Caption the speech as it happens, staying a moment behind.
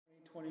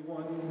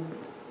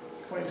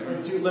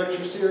2022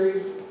 lecture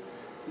series,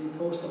 the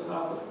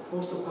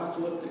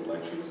post-apocalyptic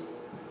lectures.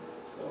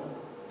 So,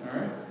 all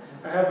right.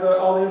 I have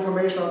all the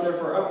information out there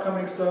for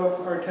upcoming stuff.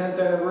 Our 10th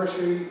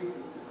anniversary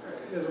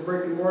is a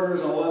brick and mortar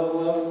is on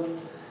 11/11.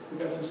 We've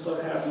got some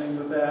stuff happening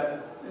with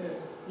that. If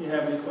you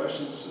have any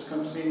questions, just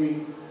come see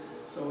me.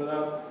 So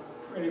without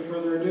any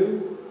further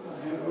ado, I'll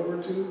hand it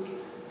over to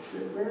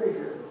Barry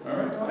here. All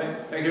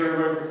right. Thank you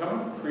everybody for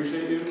coming.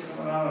 Appreciate you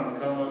coming on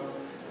and coming up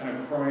kind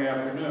of crummy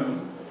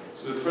afternoon.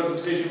 So the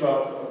presentation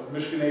about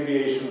Michigan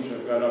Aviation, which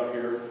I've got up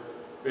here,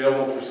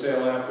 available for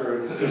sale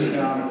after a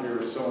discount if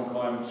you're so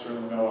inclined,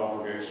 certainly no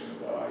obligation to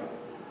buy.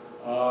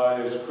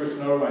 As Chris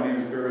noted, my name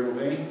is Barry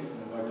Levine.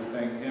 I'd like to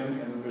thank him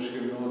and the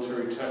Michigan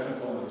Military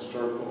Technical and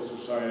Historical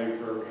Society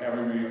for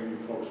having me and you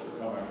folks for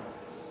coming.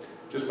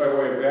 Just by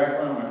way of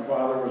background, my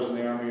father was in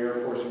the Army Air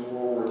Force in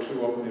World War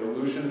II up in the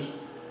Aleutians.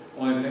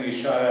 Only thing he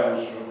shot at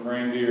was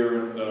reindeer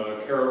and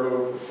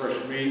caribou for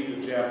fresh meat.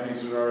 The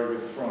Japanese had already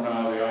been thrown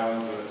out of the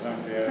island by the time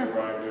Dad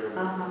arrived there.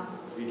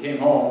 He came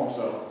home,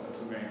 so that's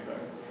the main thing.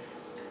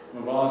 I'm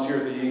a volunteer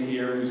at the Yankee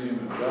Air Museum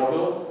in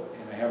Belleville,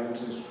 and I have been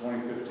since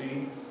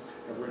 2015.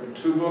 I've written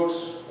 2 books.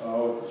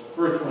 The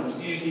first one is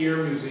Yankee Air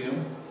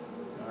Museum,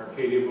 an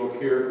Arcadia book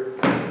here,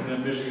 and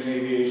then Michigan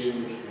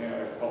Aviation, which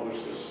I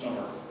published this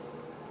summer.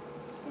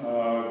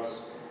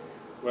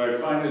 What I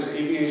find is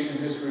aviation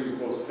history is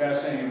both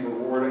fascinating and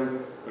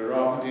rewarding, but it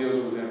often deals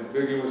with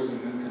ambiguous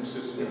and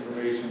inconsistent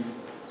information,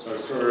 so I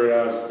sorted it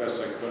out as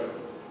best I could.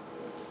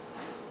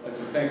 I'd like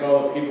to thank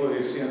all the people that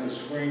you see on the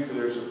screen for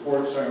their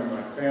support, starting with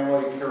my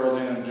family, Carol,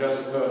 Dan, and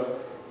Jessica.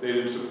 They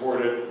didn't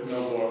support it,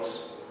 no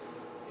books.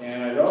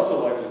 And I'd also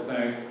like to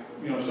thank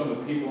some of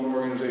the people and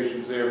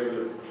organizations there for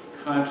the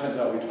content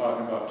I'll be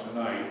talking about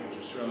tonight, which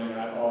is certainly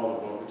not all the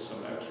book, it's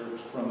some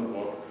excerpts from the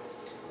book.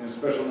 And a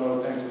special note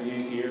of thanks to the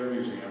Yankee Air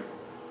Museum.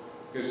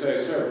 Because I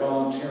started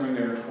volunteering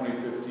there in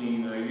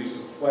 2015, and I used to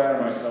flatter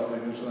myself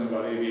that I knew something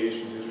about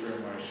aviation history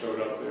when I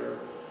showed up there.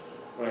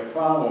 What I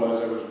found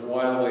was I was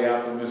wildly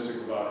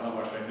optimistic about how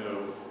much I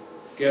knew.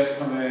 Guests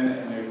come in,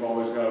 and they've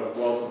always got a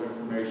wealth of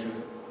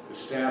information. The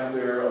staff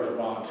there, other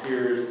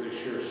volunteers, they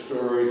share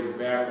stories and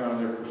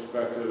background, their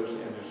perspectives,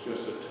 and there's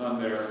just a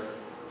ton there.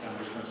 I'm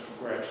just going to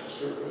scratch the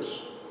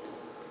surface.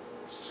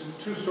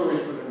 2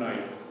 stories for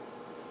tonight.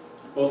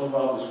 Both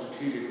involve the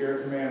Strategic Air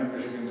Command and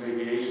Michigan's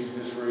aviation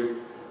history,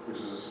 which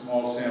is a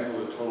small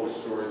sample of the total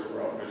story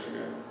throughout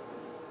Michigan.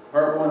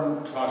 Part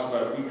 1 talks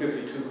about a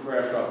B-52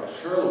 crash off at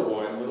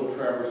Charlevoix in Little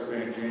Traverse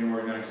Bay in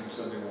January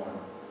 1971.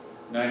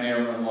 9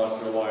 airmen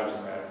lost their lives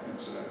in that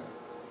incident.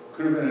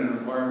 Could have been an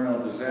environmental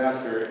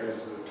disaster,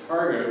 as the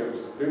target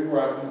was the Big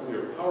Rock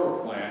nuclear power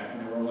plant, and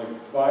they were only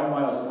 5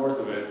 miles north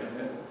of it, and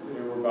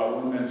they were about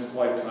 1 minute's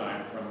flight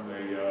time from the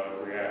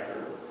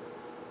reactor.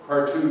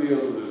 Part 2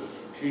 deals with the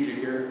Strategic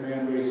Air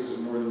Command bases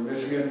in northern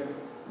Michigan,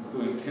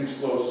 including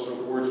Kinslow,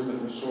 Wordsmith,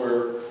 and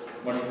Sawyer.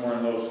 Much more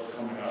on those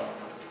coming up.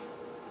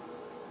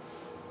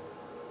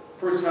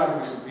 First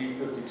topic is the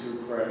B-52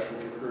 crash,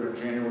 which occurred on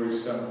January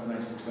 7th,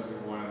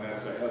 1971, and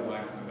that's a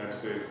headline from the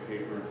next day's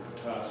paper in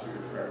Petoskey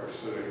or Traverse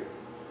City.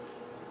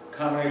 A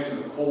combination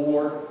of the Cold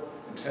War,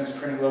 intense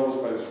training levels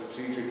by the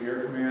Strategic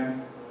Air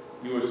Command,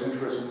 U.S.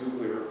 interest in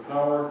nuclear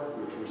power,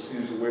 which was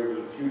seen as a way for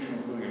the future,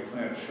 including a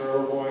plant at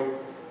Charlevoix,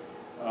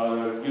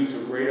 the use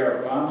of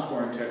radar bomb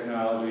scoring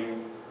technology,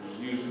 which is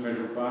used to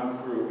measure bomb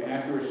crew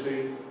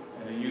accuracy,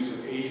 and the use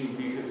of Asian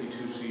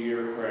B-52C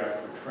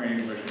aircraft for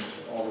training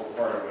missions, all were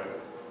part of it.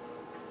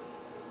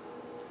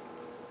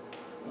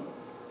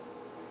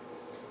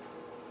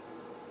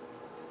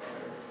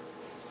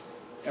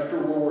 After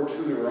World War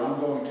II, there were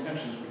ongoing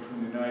tensions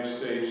between the United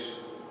States,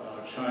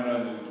 China,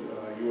 and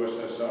the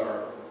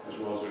USSR, as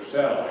well as their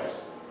satellites,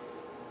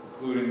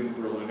 including the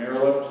Berlin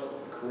airlift,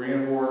 the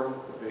Korean War,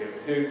 the Bay of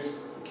Pigs,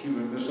 the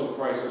Cuban Missile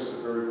Crisis,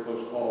 a very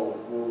close call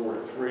with World War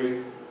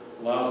III,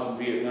 Laos and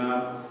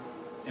Vietnam,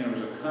 and it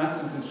was a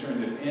constant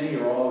concern that any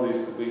or all of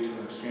these could lead to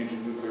an exchange of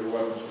nuclear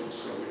weapons with the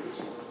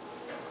Soviets.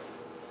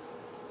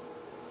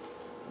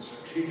 The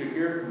Strategic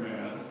Air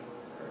Command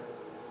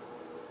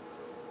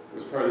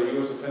was part of the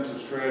U.S.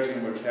 offensive strategy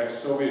to attack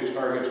Soviet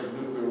targets with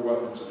nuclear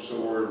weapons if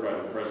so ordered by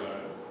the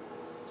President.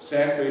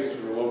 SAC bases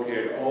were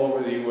located all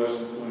over the U.S.,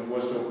 including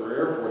Westover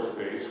Air Force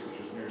Base, which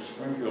is near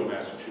Springfield,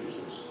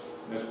 Massachusetts.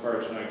 And that's part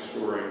of tonight's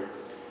story.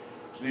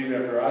 It's named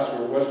after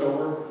Oscar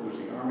Westover, who was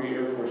the Army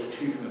Air Force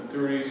chief in the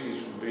 30s. He's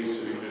from Bay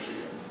City,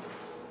 Michigan.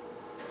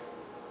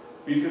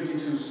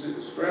 B-52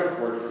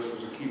 Stratofortress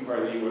was a key part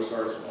of the U.S.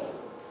 arsenal.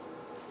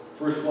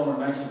 First flown in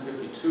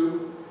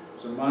 1952, it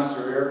was a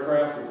monster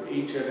aircraft with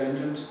 8 jet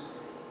engines,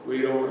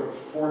 weighed over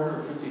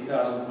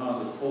 450,000 pounds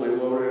if fully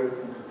loaded,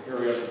 and could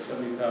carry up to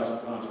 70,000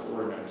 pounds of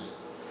ordnance.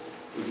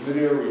 With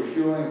mid-air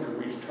refueling, it could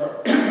reach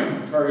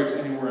targets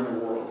anywhere in the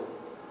world.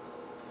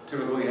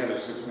 Typically had a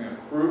 6-man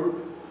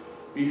crew.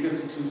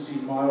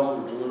 B-52C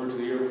models were delivered to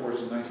the Air Force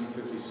in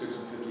 1956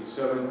 and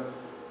 57.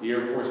 The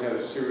Air Force had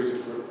a series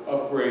of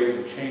upgrades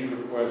and change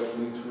requests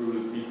leading through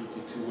the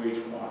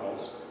B-52H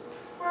models.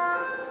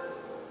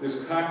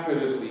 This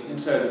cockpit is the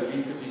inside of the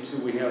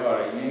B-52 we have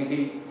out at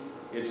Yankee.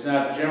 It's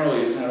not,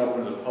 generally it's not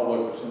open to the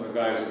public, but some of the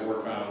guys that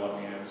work on it let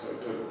me in, so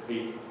I took a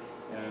peek.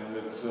 And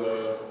it's,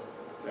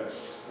 that's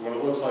what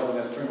it looks like, and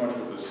that's pretty much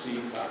what the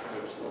C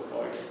cockpits look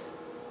like.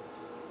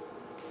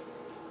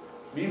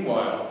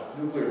 Meanwhile,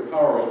 nuclear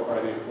power was part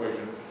of the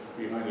equation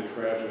behind the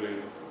tragedy.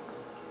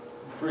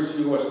 The first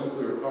U.S.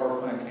 nuclear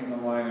power plant came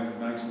online in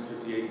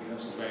 1958 in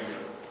Pennsylvania.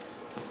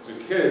 As a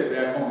kid,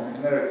 back home in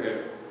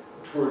Connecticut,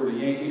 toured the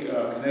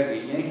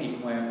Connecticut Yankee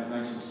plant in the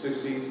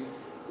 1960s.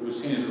 It was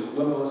seen as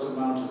limitless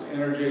amounts of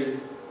energy.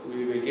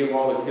 They gave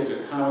all the kids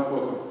a comic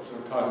book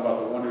sort of talking about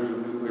the wonders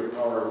of nuclear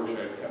power. I wish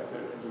I had kept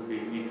it, because it would be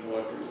a neat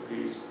collector's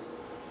piece.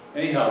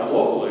 Anyhow,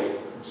 locally,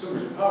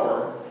 Consumers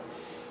Power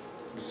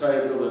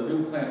decided to build a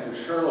new plant near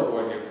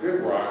Charlottesville near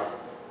Big Rock,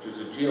 which is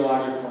a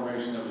geologic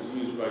formation that was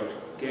used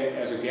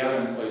as a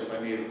gathering place by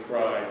native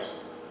tribes.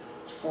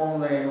 Its formal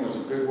name was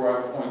the Big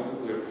Rock Point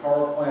Nuclear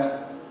Power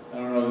Plant. I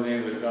don't know the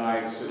name of the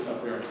guy sitting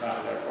up there on top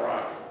of that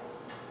rock.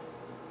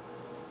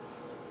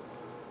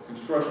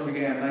 Construction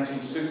began in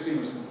 1960 and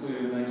was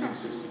completed in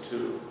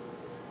 1962.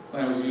 The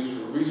plant was used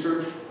for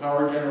research,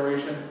 power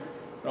generation,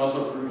 and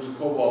also produced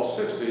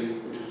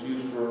cobalt-60, which is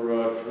used for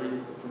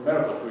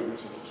medical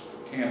treatments such as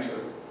for cancer.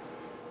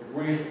 The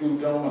greenish blue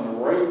dome on the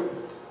right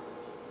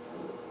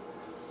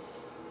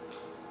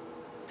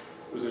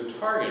was a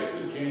target for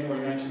the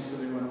January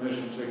 1971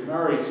 mission. So you can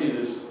already see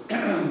this,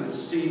 the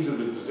scenes of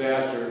the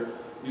disaster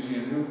using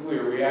a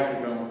nuclear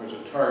reactor dome as a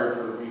target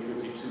for a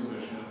B-52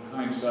 mission. In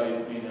hindsight,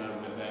 it may not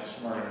have been that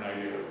smart an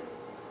idea.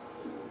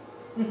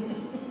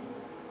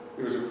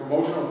 There was a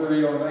promotional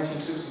video in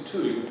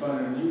 1962, you can find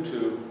it on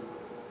YouTube.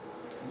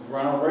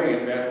 Ronald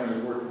Reagan, back when he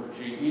was working for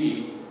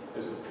GE,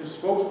 as the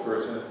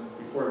spokesperson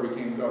before he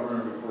became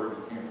governor, before he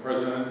became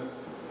president.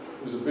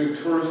 It was a big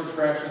tourist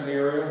attraction in the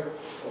area.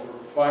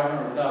 Over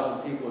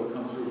 500,000 people had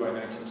come through by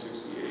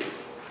 1968.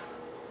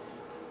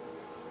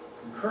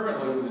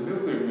 Concurrently with the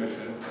nuclear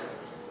mission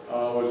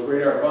was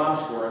radar bomb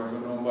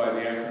scoring, known by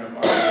the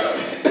acronym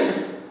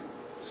RBS.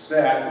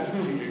 SAT, the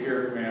Strategic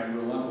Air Command,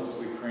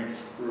 relentlessly trained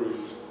its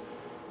crews.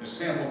 The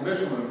sample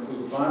mission would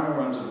include bombing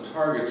runs on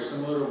targets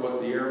similar to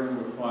what the airmen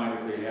would find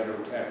if they had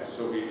to attack the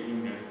Soviet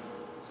Union,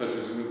 such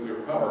as a nuclear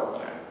power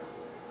plant.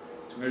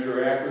 To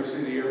measure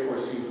accuracy, the Air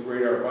Force used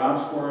radar bomb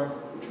scoring,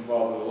 which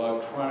involved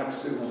electronic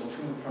signals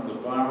tuned from the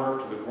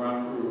bomber to the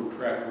ground crew who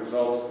tracked the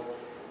results.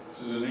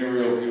 This is an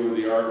aerial view of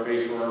the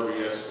base or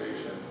RBS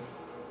station.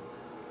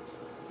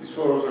 These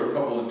photos are a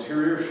couple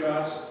interior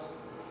shots.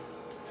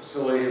 The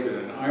facility had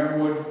been in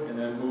Ironwood and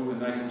then moved in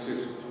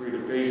 1963 to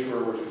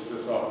Bayshore, which is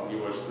just off of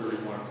US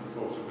 31. You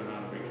folks have been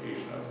on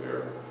vacation up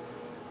there.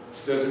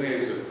 It's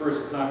designated as the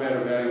first combat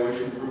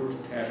evaluation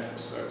group, Detachment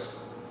 6.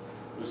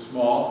 It was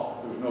small,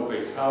 there was no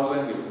base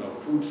housing, there was no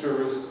food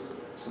service.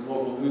 Some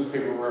local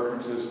newspaper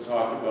references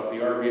talked about the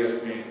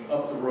RBS being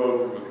up the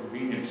road from a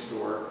convenience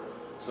store.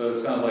 So it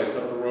sounds like it's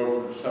up the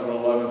road from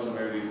 7-Eleven, so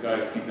maybe these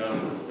guys came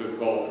down with a good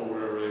gulp or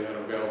whatever they had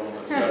available in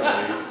the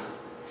 70s.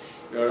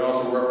 They would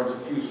also reference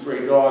a few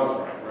stray dogs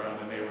running around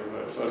the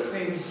neighborhood. So it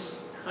seems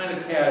kind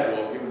of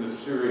casual given the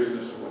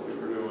seriousness of what they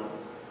were doing.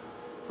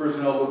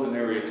 Personnel lived in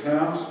area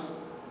towns.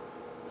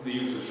 They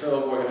used the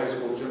Charlottesville High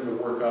School gym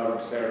to work out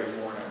on Saturday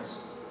mornings.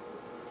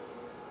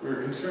 We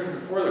were concerned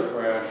before the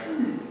crash.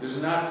 This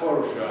is not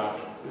photoshopped.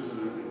 This is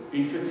a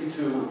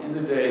B-52 in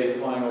the day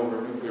flying over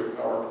a nuclear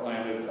power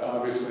plant at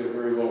obviously a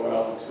very low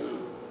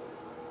altitude.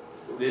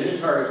 They didn't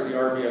target the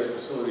RBS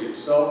facility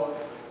itself,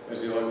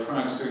 as the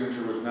electronic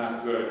signature was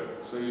not good,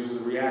 so they used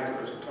the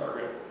reactor as a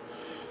target.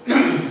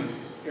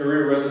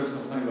 Area residents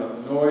complained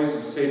about the noise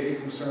and safety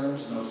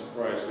concerns, no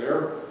surprise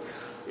there.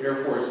 The Air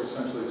Force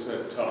essentially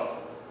said, tough,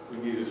 we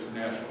need this for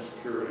national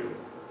security.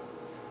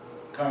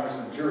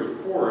 Congressman Jerry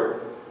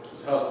Ford,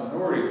 as House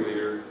Minority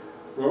Leader,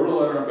 wrote a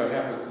letter on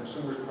behalf of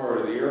Consumers Power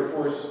to the Air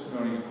Force,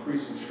 noting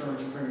increased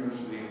insurance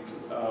premiums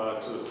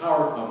to the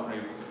power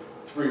company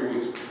 3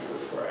 weeks before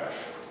the crash.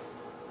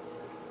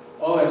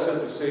 All that set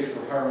the stage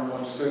for Hiram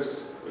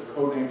 16, the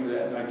code name for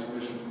that night's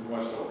mission from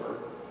Westover.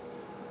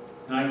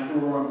 9 crew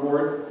were on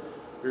board,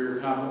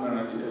 bigger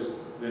complement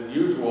than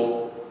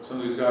usual.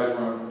 Some of these guys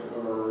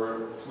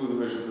flew the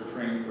mission for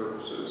training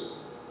purposes.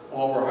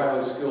 All were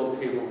highly skilled,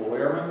 capable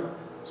airmen.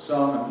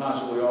 Some, and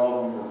possibly all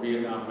of them, were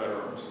Vietnam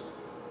veterans.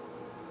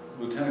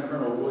 Lieutenant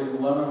Colonel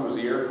William Lemon was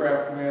the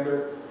aircraft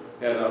commander,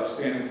 had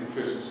outstanding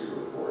proficiency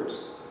reports.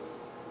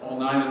 All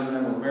 9 of the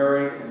men were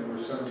married, and there were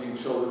 17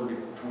 children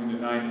between the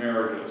 9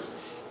 marriages.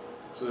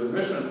 So the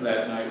mission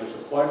that night was to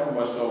fly from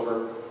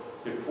Westover,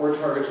 hit 4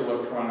 targets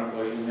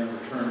electronically, and then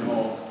return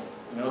home.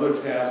 And other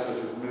tasks, such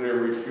as mid-air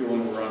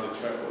refueling, were on the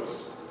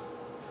checklist.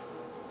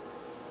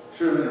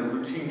 Should have been a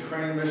routine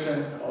training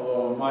mission,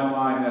 although in my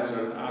mind that's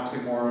an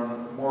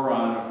oxymoron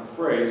of a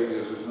phrase,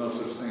 because there's no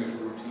such thing as a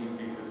routine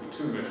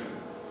B-52 mission.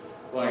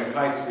 Flying at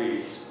high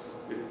speeds,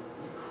 the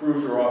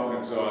crews are often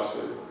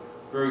exhausted.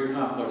 Very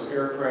complex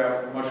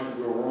aircraft, much could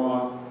go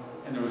wrong,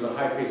 and there was a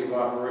high pace of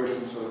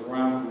operation, so the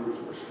ground crews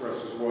were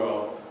stressed as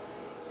well.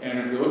 And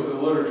if you look at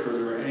the literature,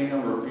 there were any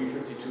number of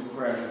B-52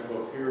 crashes,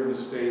 both here in the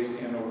States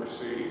and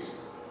overseas.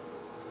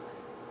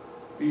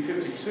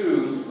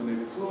 B-52s, when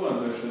they flew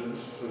on missions,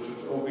 such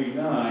as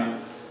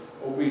OB-9,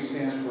 OB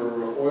stands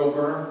for oil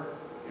burner.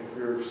 If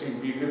you're seeing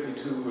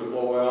B-52 at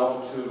low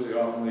altitudes, they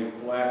often leave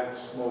black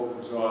smoke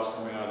exhaust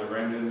coming out of their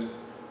engines.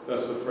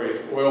 Thus the phrase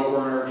oil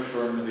burner,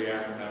 shortened to the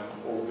acronym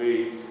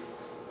OB.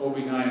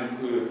 OB-9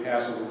 included a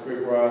pass over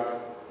Big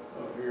Rock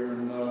up here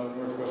in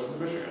northwestern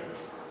Michigan.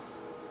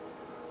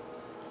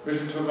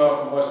 Mission took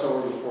off from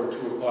Westover before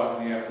 2 o'clock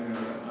in the afternoon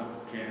on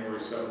January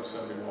 7,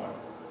 71.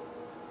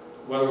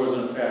 Weather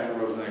wasn't a factor,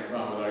 there wasn't any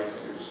problem with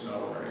icing or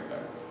snow or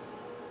anything.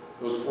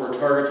 Those 4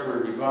 targets were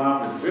to be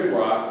bombed, and Big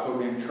Rock,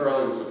 codenamed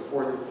Charlie, was the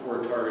 4th of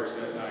 4 targets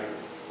that night.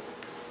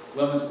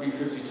 Levin's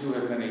B-52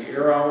 had many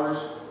air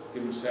hours,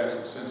 given SAC's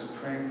extensive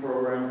training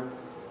program.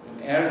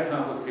 An added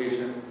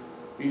complication,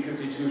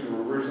 B-52s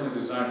were originally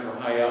designed for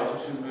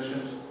high-altitude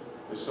missions.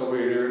 As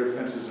Soviet air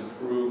defenses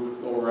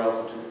improved, lower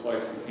altitude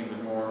flights became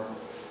the norm.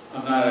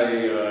 I'm not an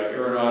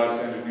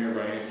aeronautics engineer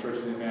by any stretch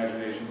of the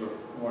imagination, but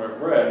from what I've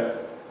read,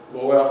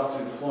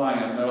 low-altitude flying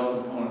on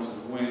metal components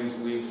as wings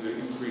leads to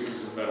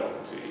increases in metal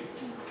fatigue,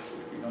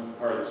 which becomes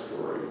part of the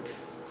story.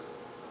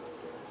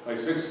 By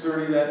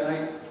 6:30 that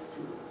night,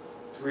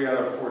 3 out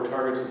of 4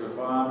 targets had been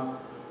bombed.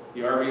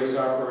 The RBS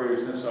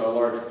operators then saw a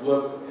large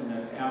blip and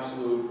then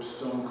absolute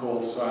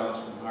stone-cold silence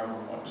from Bomber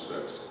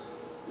 1-6.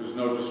 There was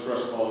no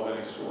distress call of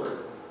any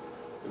sort.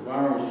 The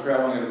bomber was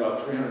traveling at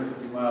about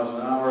 350 miles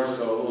an hour,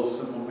 so a little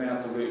simple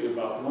math will get you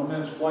about 1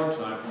 minute's flight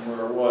time from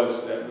where it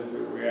was, that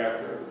nuclear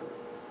reactor.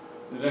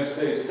 The next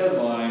day's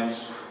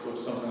headlines looked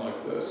something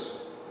like this.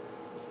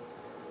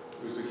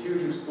 There was a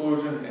huge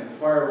explosion and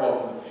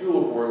fireball from the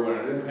fuel board when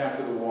it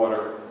impacted the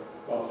water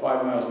about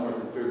 5 miles north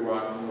of Big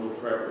Rock in Little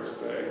Trappers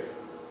Bay.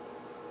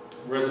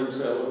 Residents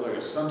said it looked like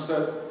a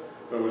sunset,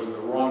 but it was in the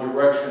wrong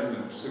direction,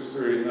 and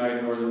 6:30 at night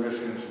in northern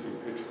Michigan should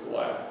be pitch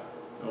black.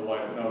 No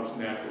light, no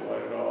natural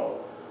light at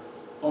all.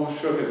 Homes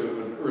shook as if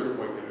an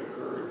earthquake had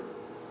occurred.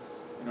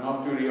 An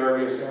off-duty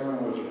RBS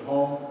airman was at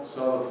home,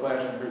 saw the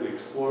flash and heard the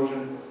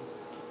explosion.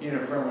 He and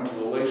a friend went to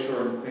the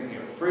lakeshore thinking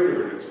a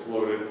freighter had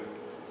exploded,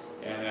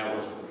 and that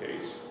wasn't the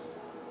case.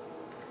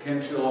 Ken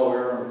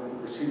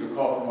Chillow received a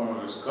call from one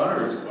of his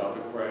gunners about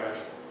the crash.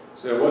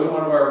 Said it wasn't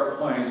one of our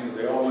planes, but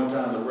they all went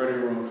down to the ready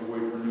room to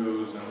wait for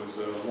news, and it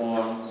was a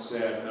long,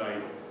 sad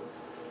night.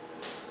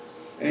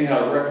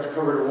 Anyhow, the wreckage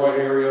covered a wide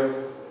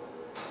area.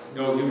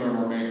 No human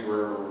remains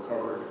were ever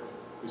recovered.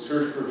 They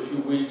searched for a few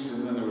weeks,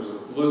 and then there was a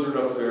blizzard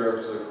up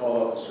there, so they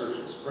called off the search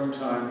in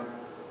springtime.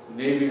 The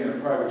Navy and a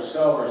private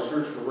salvor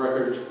searched for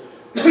wreckage.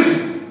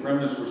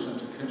 Remnants were sent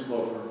to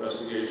Kinslow for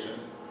investigation.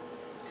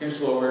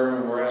 Kinslow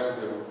airmen were asked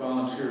if they would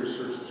volunteer to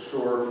search the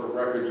shore for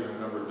wreckage, and a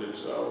number did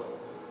so.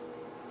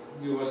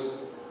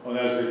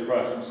 That's the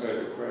approximate site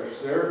of the crash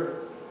there.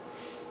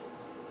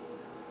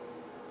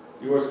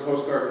 U.S.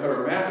 Coast Guard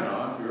cutter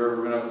Mackinac, if you've ever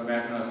been up to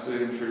Mackinac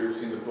City, I'm sure you've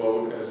seen the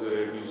boat as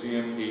a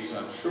museum piece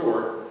on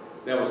shore.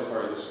 That was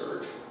part of the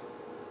search.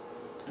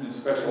 An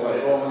inspection by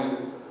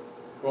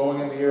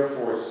Boeing and the Air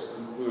Force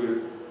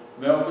concluded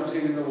metal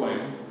fatigue in the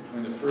wing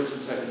between the first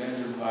and second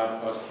engine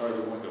pod caused part of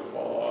the wing to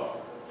fall off.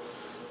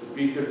 The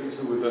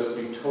B-52 would thus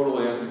be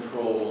totally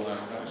uncontrollable in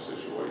that kind of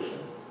situation.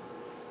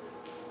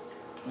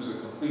 It was a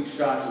complete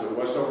shock to the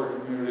Westover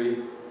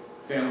community.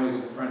 Families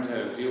and friends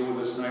had to deal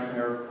with this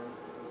nightmare.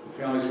 The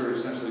families heard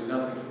essentially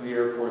nothing from the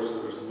Air Force, so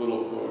there was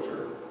little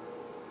closure.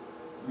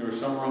 There were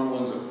some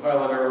rumblings of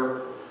pilot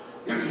error,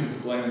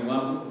 blaming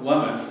Lemon,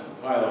 the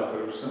pilot, but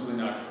it was simply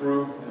not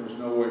true, and there was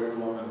no way for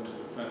Lemon to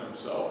defend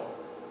himself.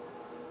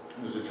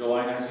 It was a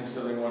July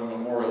 1971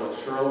 memorial at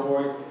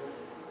Charlevoix.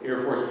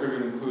 Air Force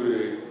tribute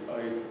included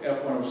a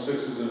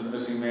F-106s in a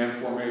missing man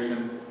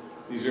formation.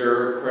 These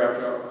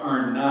aircraft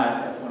are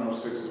not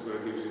F-106s, but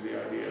it gives you the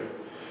idea.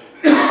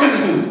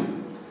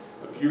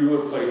 A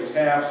bugler played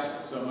taps,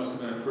 so it must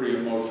have been a pretty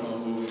emotional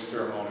and moving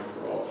ceremony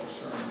for all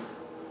concerned.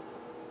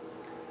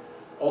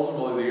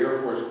 Ultimately, the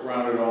Air Force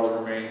grounded all the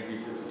remaining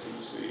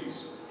B-52Cs,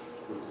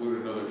 to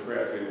include another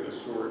tragedy of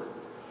this sort.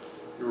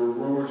 There were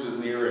rumors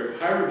in the area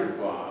of hydrogen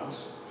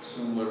bombs,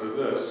 similar to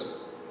this,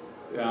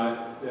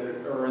 that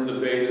are in the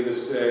bay to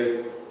this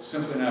day.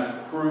 Simply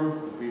not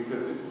true. The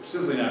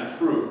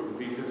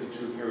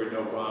B-52 carried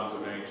no bombs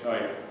of any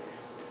type.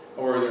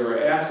 Or there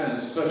were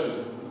accidents such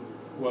as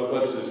what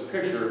led to this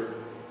picture.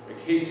 A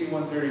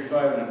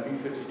KC-135 and a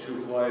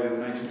B-52 collided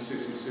in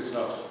 1966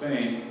 off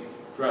Spain,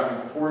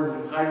 dropping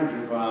 4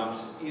 hydrogen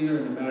bombs either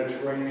in the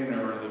Mediterranean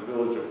or in the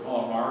village of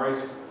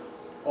Palomares.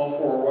 All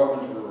 4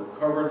 weapons were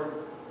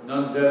recovered.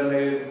 None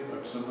detonated,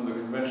 but some of the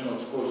conventional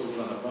explosives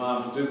on the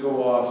bombs did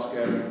go off,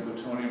 scattering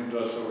plutonium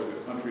dust over the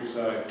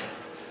countryside.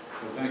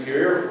 So thank you,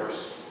 Air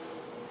Force.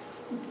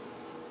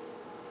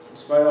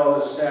 Despite all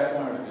this, SAC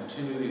wanted to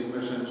continue these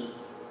missions.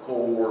 The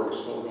Cold War was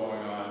still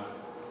going on.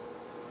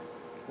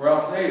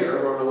 Ralph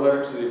Nader wrote a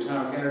letter to the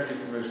Atomic Energy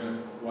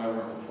Commission, why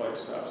weren't the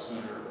flights stopped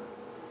sooner?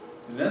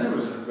 And then there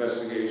was an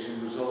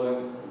investigation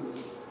resulting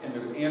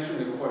in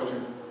answering the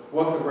question,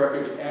 what if the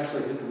wreckage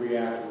actually hit the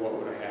reactor, what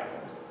would have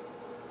happened?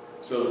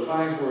 So the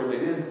findings were they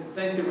didn't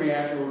think the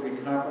reactor would be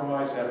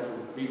compromised after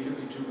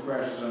B-52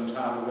 crashes on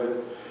top of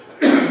it.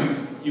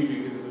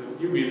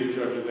 you be the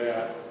judge of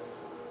that.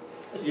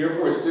 The Air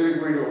Force did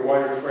agree to a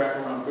wider track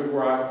around Big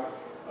Rock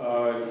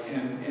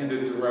and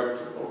ended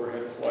direct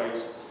overhead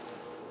flights.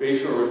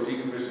 Bayshore was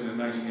decommissioned in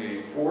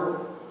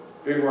 1984.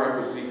 Big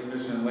Rock was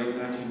decommissioned in the late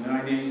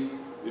 1990s.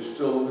 There's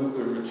still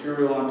nuclear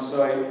material on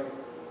site.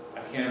 I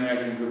can't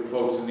imagine good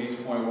folks in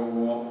East Point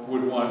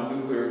would want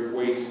nuclear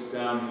waste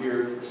down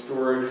here for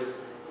storage.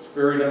 It's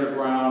buried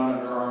underground,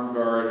 under armed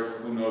guard.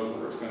 Who knows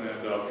where it's going to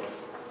end up.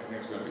 I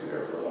think it's going to be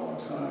there for a long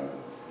time.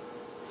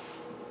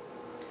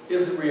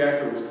 If the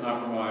reactor was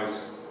compromised,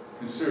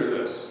 consider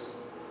this.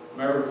 You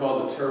might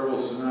recall the terrible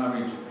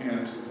tsunami in Japan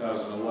in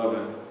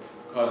 2011,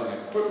 causing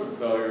equipment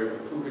failure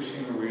at the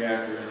Fukushima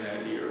reactor in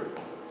that year.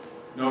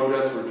 No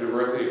deaths were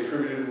directly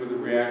attributed with the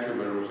reactor,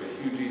 but it was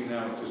a huge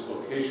economic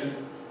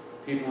dislocation.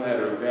 People had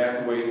to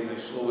evacuate and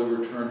they slowly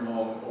returned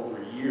home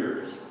over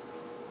years.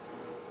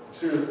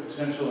 Consider the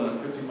potential in a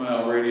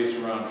 50-mile radius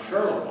around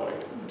Charlevoix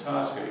and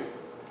Petoskey.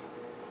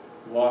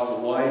 Loss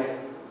of life,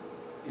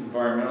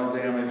 environmental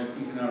damage,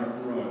 economic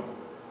ruin.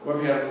 What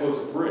if you had to close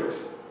the bridge?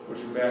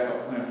 What's your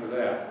backup plan for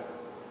that?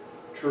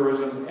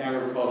 Tourism,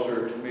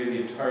 agriculture, to me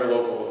the entire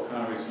local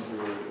economy simply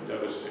would have been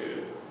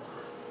devastated.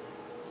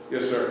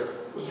 Yes, sir?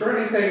 Was there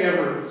anything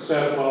ever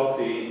said about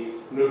the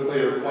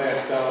nuclear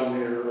plant down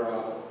near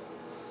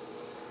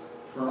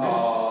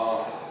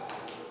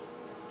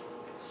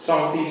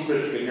southeast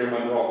Michigan near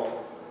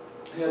Monroe?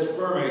 Yes,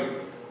 Fermi.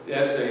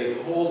 That's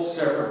a whole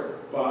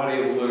separate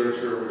body of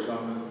literature, which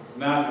I'm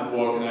not in the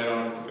book and I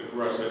don't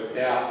address it.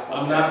 Yeah.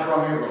 I'm not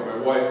from here, but my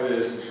wife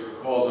is, and she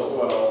recalls it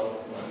well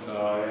when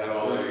I had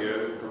all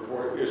the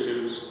report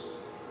issues.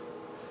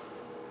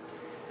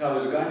 Now,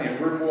 there's a guy named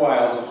Rick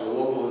Wiles, who's a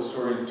local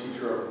historian and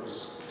teacher up in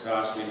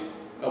Petoskey,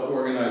 helped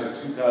organize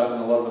a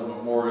 2011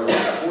 memorial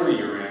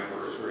 40-year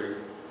anniversary,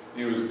 and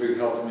he was a big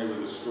help to me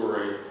with the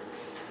story.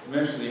 He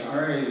mentioned the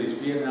irony of these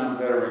Vietnam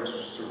veterans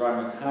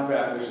surviving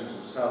combat missions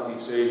in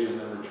Southeast Asia and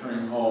then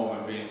returning home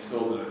and being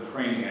killed in a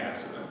training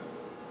accident.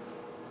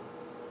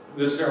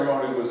 This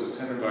ceremony was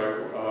attended by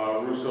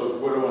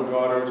Russo's widow and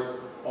daughters.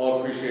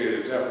 All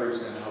appreciated his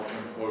efforts and helped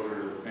bring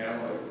closure to the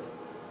family.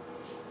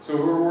 So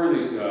who were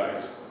these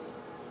guys?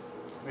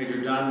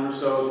 Major Don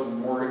Russo's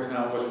from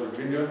Morgantown, West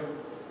Virginia,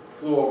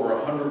 flew over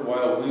 100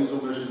 wild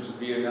weasel missions in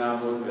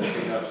Vietnam looking to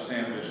take out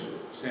SAM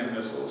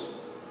missiles.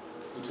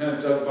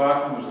 Lieutenant Doug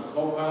Bachman was a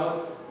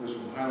co-pilot. He was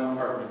from Highland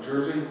Park, New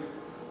Jersey,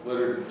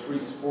 lettered in 3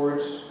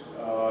 sports.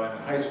 In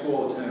high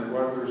school, attended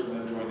Rutgers, and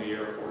then joined the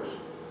Air Force.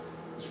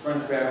 His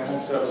friends back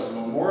home set up a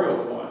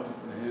memorial fund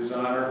in his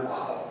honor.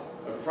 Wow.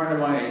 A friend of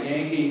mine at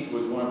Yankee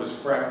was one of his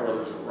frat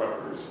brothers at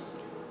Rutgers.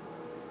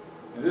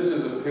 And this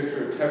is a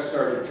picture of Tech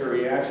Sergeant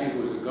Jerry Atchie,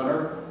 who was a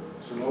gunner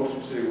from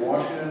Ocean City,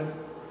 Washington.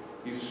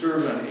 He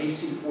served on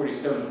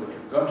AC-47s, which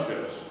are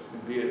gunships, in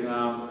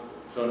Vietnam.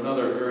 So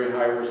another very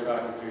high-risk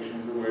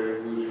occupation, good way to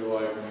lose your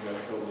life when you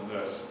got killed in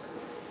this.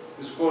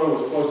 This photo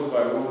was posted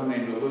by a woman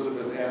named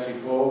Elizabeth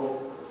Atchie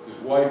Bove, his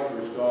wife or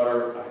his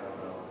daughter, I don't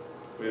know.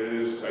 But it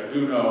is, I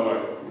do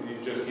know,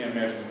 you just can't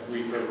imagine the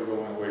grief ever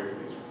going away for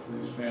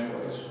these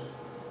families.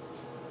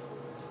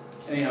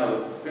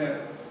 Anyhow,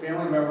 the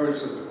family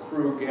members of the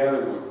crew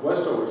gathered with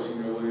Westover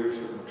senior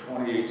leadership in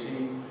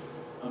 2018,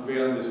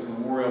 unveiling this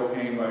memorial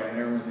painting by an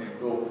airman named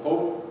Bill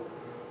Pope.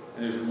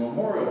 And there's a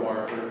memorial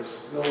marker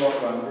still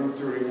up on Route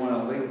 31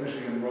 on Lake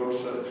Michigan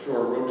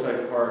Shore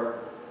Roadside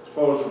Park. It's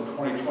photos from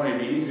 2020,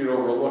 it'd be easy to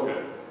overlook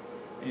it.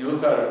 And you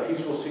look at a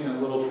peaceful scene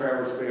in Little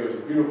Traverse Bay. It was a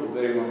beautiful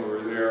day when we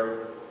were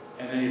there.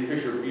 And then you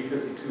picture a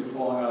B-52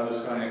 falling out of the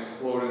sky and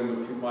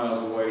exploding a few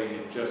miles away, and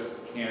you just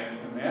can't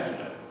imagine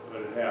it,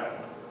 but it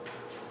happened.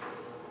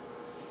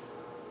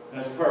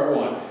 That's part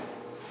 1.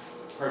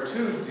 Part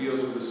 2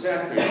 deals with the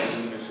SAC bases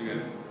in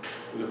Michigan,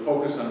 with a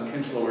focus on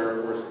Kinchlow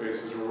Air Force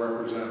bases, or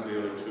representing the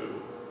other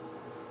 2.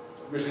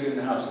 Michigan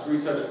housed 3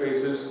 such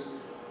bases.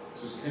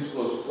 This is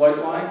Kinchlow's flight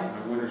line,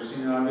 my winter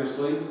scene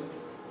obviously.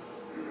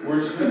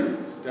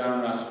 Wordsmith,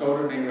 down in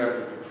Oscoda, named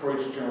after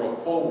Detroit's General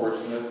Paul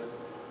Wordsmith,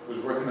 was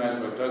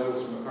recognized by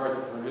Douglas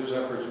MacArthur for his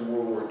efforts in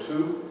World War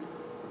II.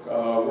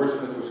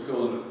 Wordsmith was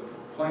killed in a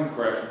plane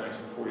crash in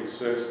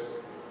 1946.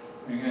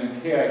 And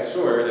then K.I.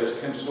 Sawyer, that's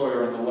Ken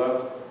Sawyer on the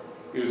left,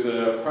 he was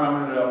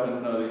prominent up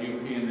in the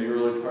UP in the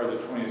early part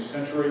of the 20th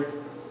century,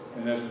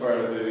 and that's part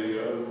of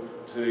the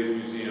today's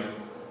museum.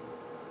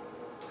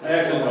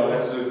 Actually, no,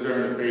 that's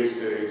during the base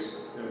days.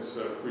 It's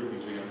a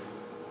pre-museum.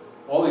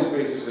 All these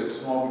bases had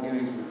small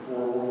beginnings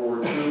before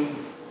World War II,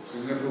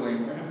 significantly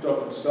ramped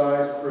up in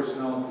size,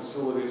 personnel, and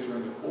facilities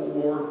during the Cold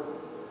War.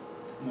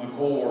 When the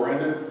Cold War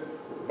ended,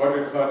 with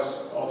budget cuts,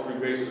 all 3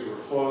 bases were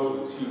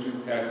closed with huge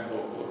impact on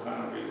local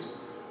economies.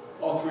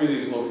 All 3 of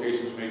these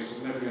locations made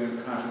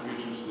significant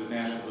contributions to the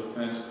national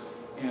defense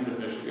and to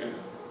Michigan.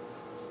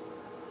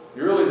 In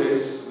the early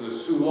days, the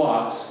Sioux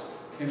Locks,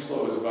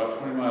 Kinchlow is about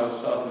 20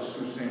 miles south of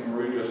Sault Ste.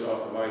 Marie, just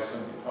off of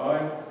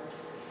I-75.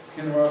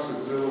 Kinross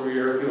Auxiliary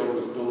Airfield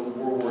was built in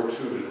World War II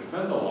to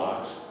defend the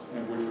locks,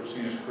 and which were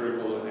seen as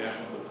critical to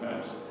national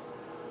defense.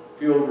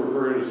 Field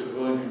reverted to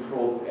civilian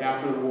control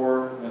after the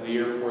war, and the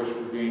Air Force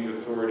regained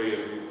authority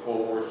as the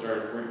Cold War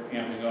started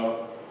amping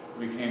up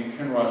became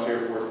Kinross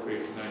Air Force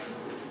Base in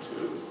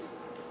 1952.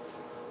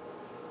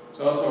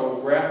 So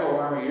also, Racco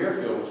Army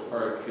Airfield was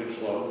part of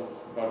Kinchlow,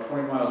 about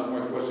 20 miles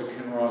northwest of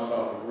Kinross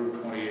off of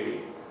Route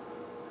 28.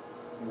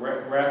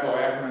 Racco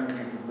acronym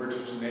came from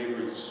Richardson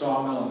Avery's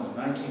sawmill in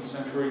the 19th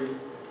century.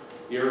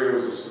 The area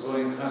was a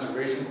civilian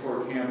conservation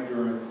corps camp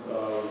during in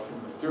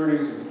the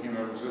 30s and became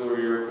an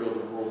auxiliary airfield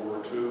in World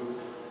War II. It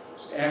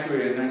was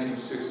activated in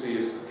 1960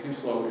 as the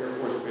Kinchlow Air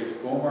Force Base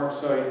Beaumark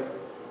site,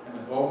 and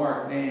the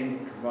Beaumark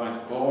name combines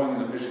Boeing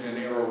and the Michigan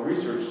Aero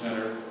Research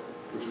Center,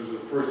 which was the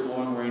first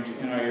long-range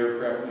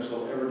anti-aircraft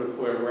missile ever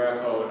deployed at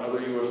Racco and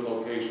other U.S.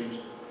 locations.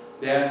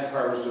 That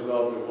part was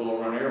developed at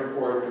Willow Run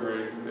Airport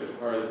as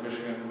part of the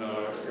Michigan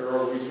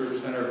Aero Research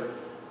Center.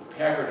 The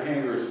Packard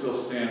hangar is still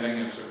standing,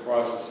 and it's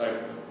across the site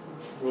from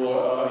the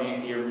Willow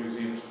Yankee Air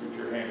Museum's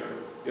future hangar.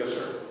 Yes,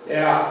 sir?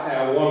 Yeah,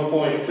 at one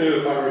point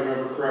too, if I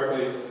remember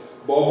correctly,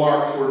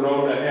 Beaumarks were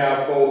known to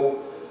have both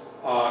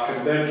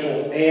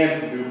conventional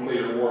and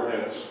nuclear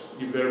warheads.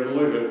 You better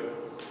believe it.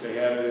 They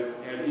had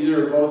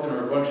either or both, and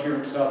there were a bunch here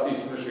in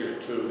southeast Michigan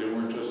too. They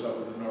weren't just up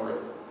in the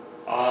north.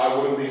 I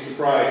wouldn't be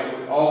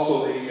surprised.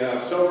 Also, the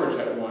Selfridge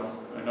had one.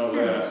 I know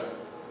that.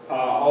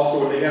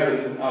 also, when they have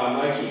the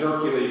Nike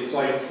Hercules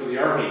sites for the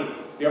Army,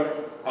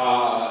 Yep.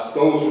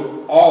 those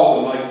were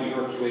all the Nike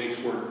Hercules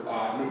were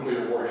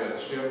nuclear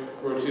warheads. Yep.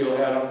 Roseal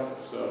had them.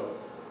 So,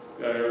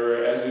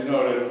 as you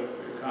noted,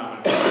 they're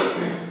common.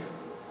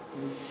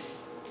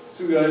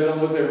 Two guys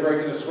on what they're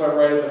breaking a sweat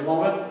right at the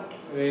moment.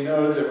 They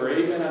noted there were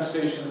 8 men on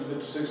station in the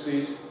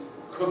mid-60s.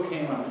 Cook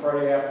came on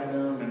Friday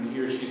afternoon, and he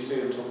or she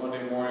stayed until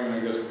Monday morning, and I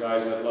guess the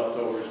guys had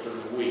leftovers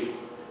during the week.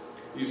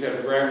 They used to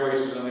have drag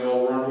races on the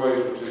old runways,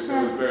 which they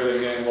said was better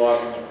than getting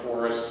lost in the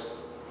forest.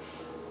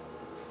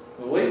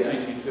 In the late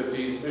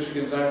 1950s,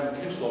 Michigan's Ivan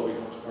Kinchlow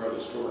becomes part of the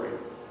story.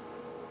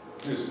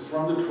 He was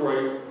from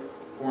Detroit,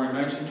 born in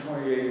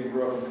 1928 and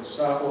grew up in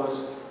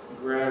Cassopolis, and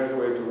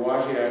graduated to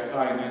Wajiak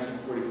High in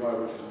 1945,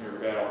 which is near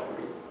Battle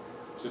Creek.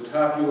 He was a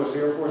top U.S.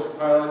 Air Force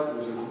pilot. He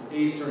was an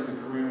ace during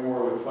the Korean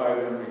War with 5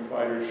 enemy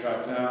fighters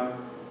shot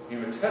down. He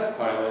became a test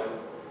pilot.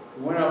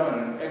 He went up on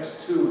an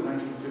X-2 in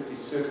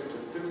 1956 to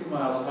 50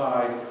 miles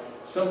high.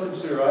 Some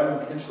consider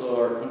Ivan Kinchlow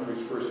our country's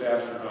first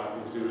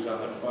astronaut because he was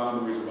on the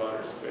boundaries of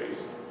outer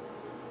space.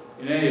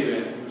 In any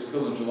event, he was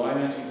killed in July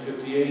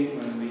 1958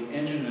 when the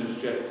engine in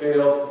his jet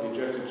failed. He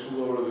ejected too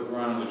low to the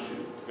ground and the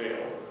chute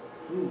failed.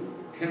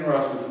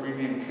 Kinross was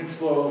renamed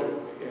Kinchlow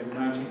in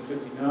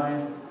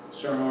 1959. The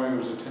ceremony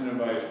was attended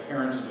by his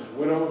parents and his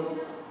widow.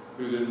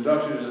 He was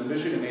inducted into the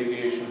Michigan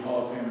Aviation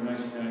Hall of Fame in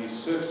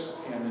 1996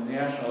 and the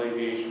National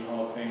Aviation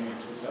Hall of Fame in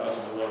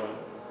 2011.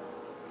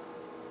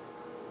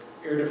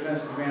 Air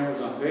Defense Command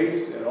was on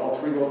base at all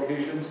 3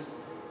 locations.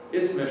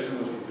 Its mission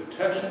was the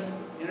detection,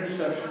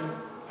 interception,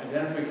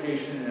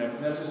 identification, and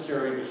if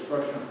necessary,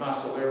 destruction of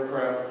hostile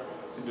aircraft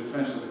in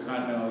defense of the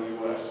continental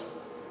U.S.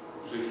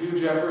 It was a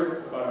huge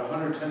effort. About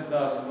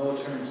 110,000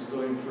 military and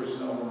civilian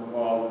personnel were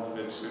involved in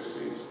the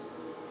mid-60s.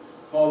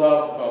 Called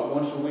out about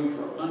once a week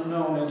for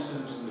unknown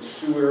incidents in the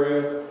Sioux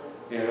area.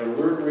 They had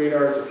alert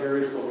radars at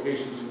various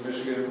locations in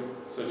Michigan,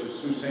 such as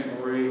Sault Ste.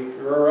 Marie. If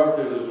you're up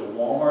there, there's a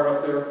Walmart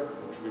up there,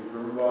 which we've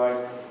driven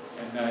by.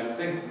 And I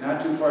think not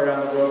too far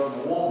down the road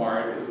from the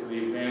Walmart is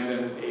the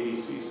abandoned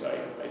ADC site,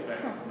 I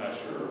think. I'm not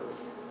sure.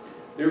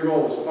 Their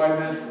goal was 5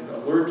 minutes from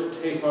alert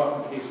to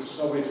takeoff in case the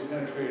Soviets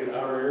penetrated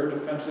outer air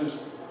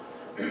defenses.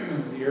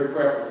 The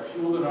aircraft were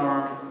fueled and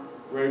armed,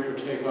 ready for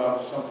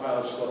takeoff. Some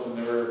pilots slept in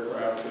their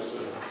aircraft just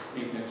to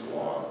speed things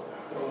along.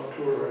 Well,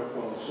 2 or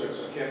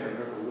F-16, I can't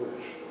remember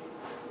which.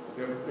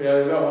 Yeah,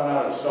 they got one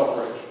out of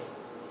Selfridge.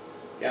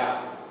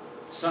 Yeah.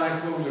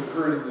 Sonic booms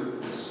occurred in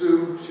the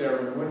Sioux,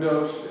 shattering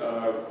windows,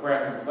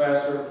 cracking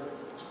plaster.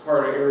 It's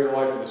part of area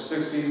life in the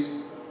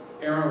 60s.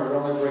 Airmen would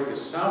only break the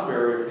sound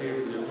barrier if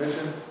needed for their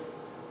mission.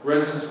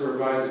 Residents were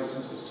advised that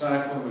since the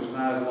sonic boom was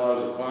not as loud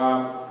as a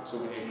bomb, so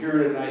when you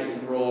hear it at night, you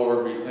can roll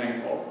over and be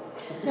thankful.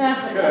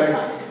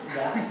 Okay,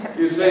 if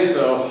you say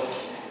so.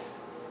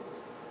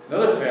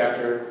 Another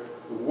factor,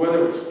 the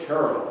weather was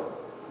terrible.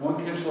 One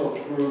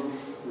Kinchlow crew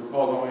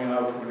recalled going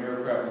out to an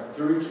aircraft at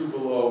 32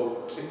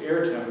 below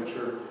air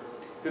temperature,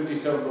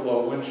 57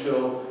 below wind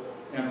chill,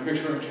 and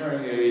picturing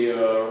turning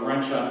a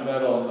wrench on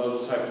metal and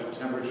those types of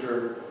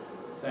temperature.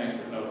 Thanks,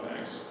 but no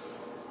thanks.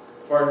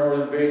 Far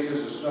northern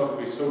bases, the snow could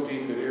be so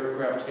deep that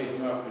aircraft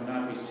taking off could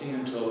not be seen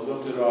until it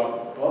lifted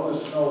off above the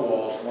snow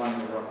walls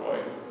lining the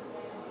runway.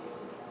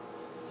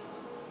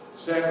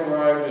 SAC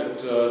arrived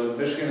at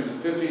Michigan in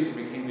the 50s and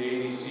became the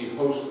ADC's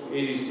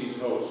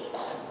host.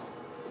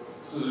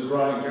 This is a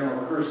drawing of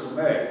General Curtis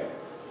LeMay,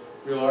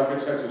 real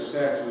architect of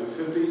SAC through the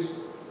 50s,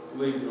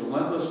 believed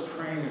relentless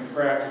training and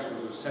practice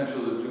was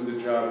essential to do the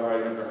job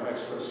right under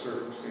high-stress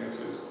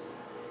circumstances.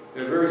 They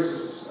had a very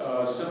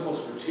simple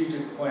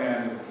strategic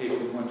plan in case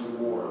we went to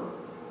war,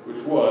 which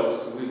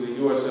was to leave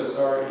the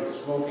USSR a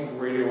smoking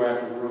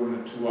radioactive ruin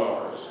in 2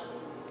 hours.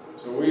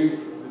 So the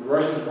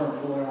Russians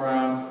weren't fooling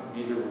around,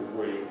 neither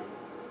were we.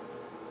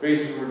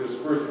 Bases were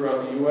dispersed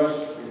throughout the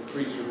U.S. to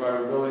increase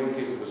survivability in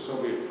case of a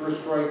Soviet first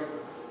strike.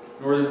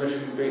 Northern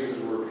Michigan bases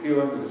were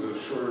appealing because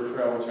of shorter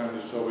travel time to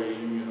the Soviet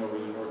Union over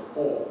the North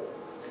Pole.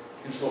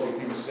 Kinchlow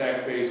became a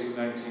SAC base in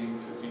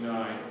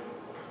 1959.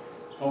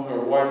 It's home to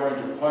a wide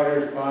range of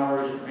fighters,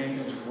 bombers,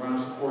 maintenance, and ground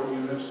support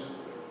units.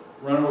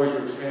 Runways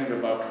were expanded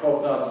about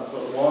 12,000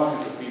 foot long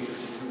as the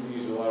B-52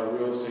 needs a lot of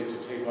real estate to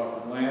take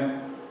off and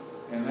land.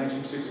 And in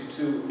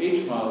 1962,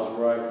 H models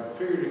arrived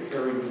configured to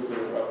carry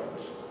nuclear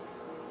weapons.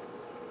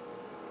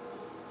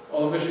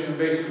 All the Michigan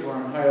bases were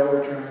on high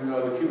alert during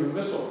the Cuban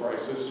Missile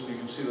Crisis, and you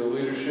can see the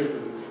leadership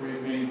of the three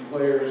main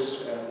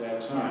players at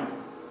that time.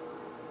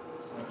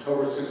 In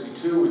October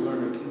 '62, we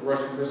learned of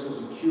Russian missiles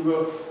in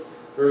Cuba,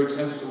 very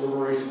tense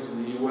deliberations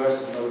in the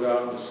U.S. and no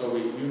doubt in the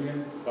Soviet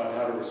Union about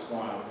how to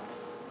respond.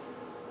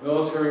 The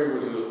military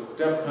was a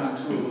DEFCON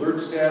 2 alert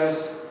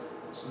status.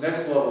 So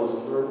next level is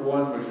Alert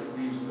 1, which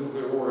means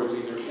nuclear war is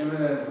either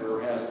imminent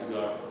or has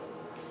begun.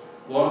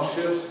 Long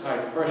shifts, high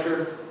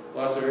pressure,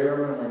 lots of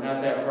airmen were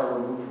not that far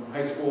removed from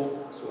high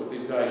school, so what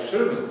these guys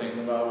should have been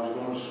thinking about was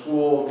going to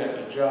school,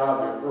 getting a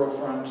job, their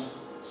girlfriends,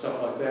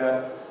 stuff like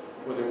that.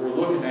 What they were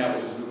looking at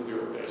was the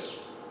nuclear abyss.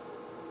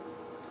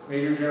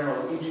 Major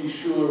General E.G.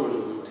 Schuler was a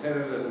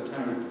lieutenant at the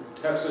time in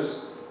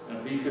Texas, and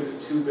a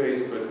B-52 base,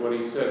 but what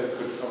he said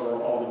could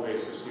cover all the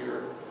bases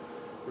here.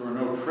 There were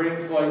no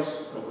training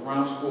flights, no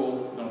ground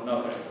school, no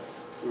nothing.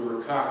 We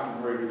were cocked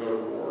and ready to go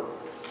to war.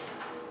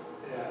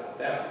 Yeah,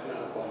 that was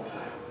not a fun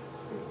time.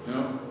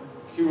 No.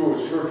 Cuba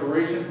was short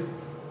duration.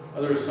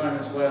 Other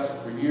assignments lasted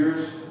for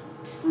years.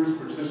 Crews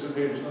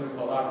participated in something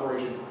called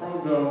Operation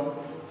Chrome Dome.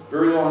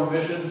 Very long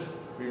missions.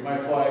 We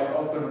might fly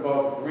up and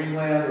above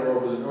Greenland or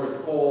over the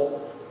North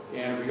Pole,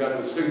 and if we got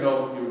the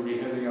signal, you would be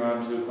heading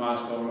on to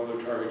Moscow and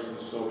other targets in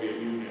the Soviet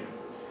Union.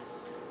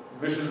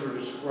 The missions were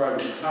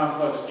described as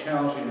complex,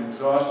 challenging, and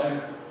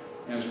exhausting,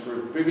 and as for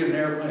big an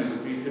airplane as a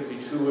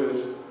B-52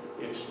 is,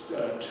 it's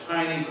a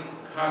tiny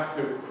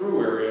cockpit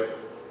crew area,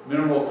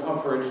 minimal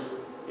comforts.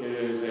 It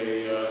is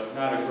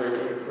not a great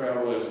way to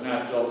travel. It is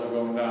not Delta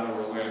going down to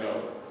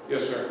Orlando.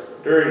 Yes, sir.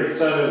 During the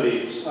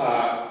 70s,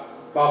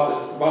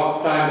 about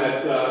the time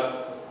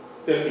that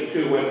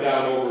 52 went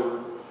down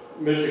over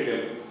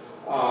Michigan,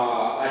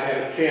 I had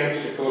a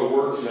chance to go to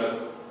Wordsmith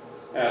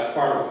as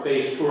part of a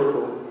base tour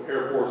from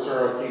Air Force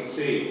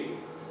ROTC.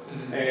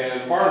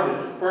 And part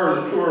of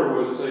the tour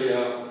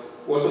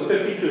was a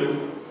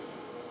 52.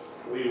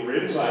 We were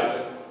inside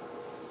it.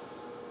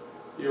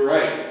 You're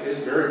right,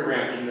 it's very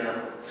cramped in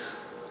there.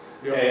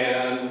 Yep.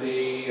 And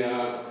the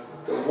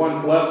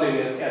one blessing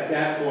at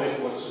that point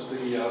was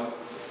the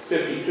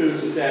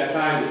 52s at that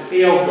time, the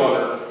tail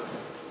gunner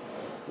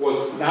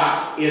was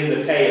not in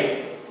the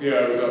tail.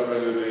 Yeah, it was up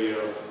under the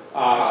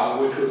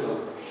which was a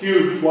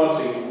huge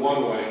blessing in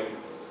one way.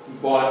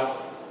 But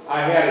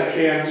I had a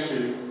chance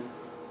to,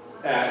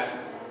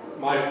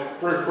 my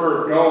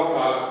preferred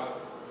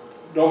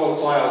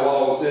domicile while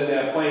I was in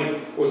that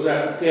plane was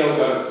at the tail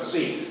gunner's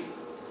seat.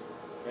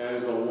 Yeah,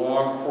 there's a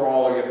long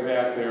crawl to get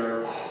back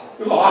there.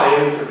 A lot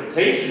of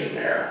instrumentation in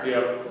there.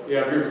 Yep.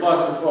 Yeah, if you're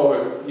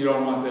claustrophobic, you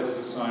don't want this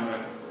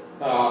assignment.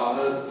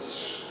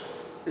 It's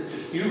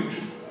just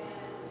huge.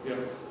 Yep.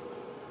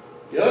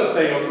 The other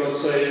thing I was going to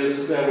say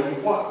is that when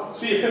you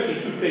see a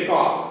 52 take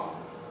off,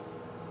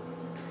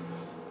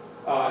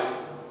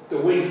 the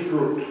wings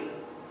drooped. In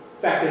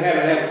fact, they had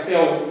to have a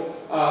tail,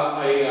 a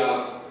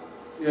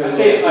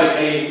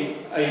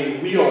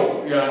wheel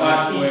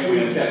on each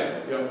wing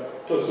tip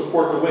to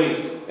support the wings.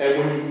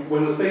 And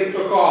when the thing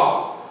took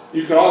off,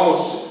 you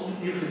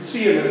could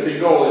see them as they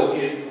go.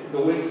 The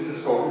wings would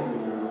just go.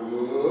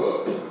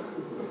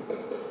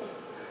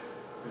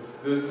 It's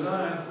the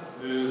design.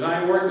 The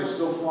design worked. They're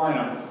still flying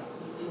them.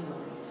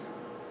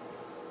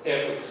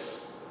 It was,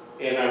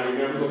 and I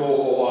remember the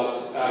whole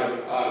out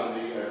of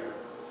the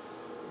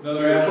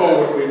Another control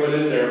when we went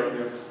in there.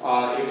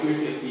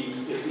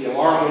 If the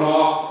alarm went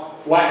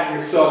off, flatten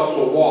yourself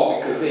to a wall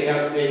because they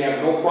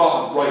have no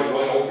problem right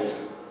over you.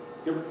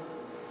 Yep.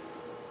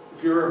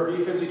 If you're a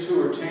B-52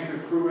 or tanker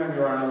crewman,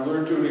 you're on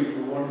alert duty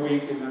for 1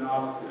 week and then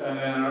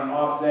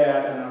off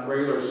that and on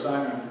regular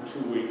assignment for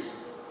 2 weeks.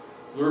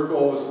 Alert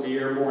goal was to be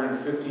airborne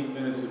in 15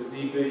 minutes if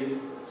need be.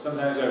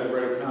 Sometimes I've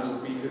read accounts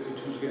of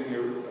B-52s getting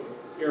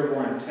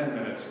airborne in 10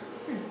 minutes.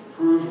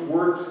 Crews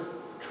worked,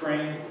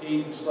 trained,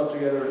 ate, and slept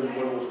together in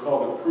what was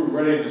called a crew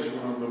readiness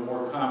room, but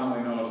more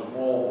commonly known as a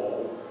mole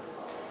hole.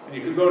 And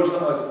you could go to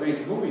something like the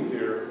base movie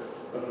theater,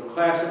 but if the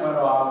klaxon went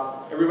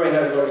off, everybody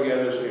had to go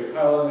together, so you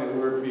pile in the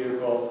alert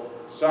vehicle,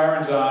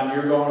 sirens on,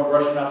 you're going,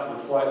 rushing out to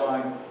the flight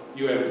line,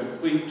 you had a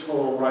complete,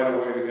 total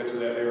right-of-way to get to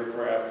that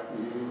aircraft.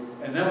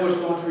 And then what's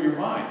going through your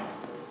mind?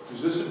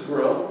 Is this a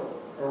drill,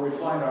 or are we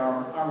flying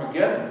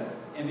Armageddon?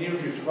 And even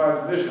if you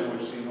survive the mission,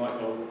 which seemed like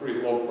a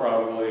pretty low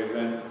probability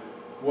event,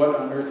 what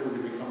on earth would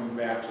you be coming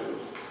back to?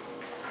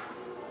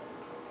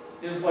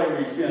 In-flight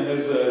refueling,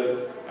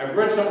 I've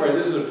read somewhere,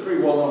 this is a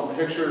pretty well-known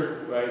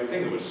picture, but I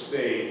think it was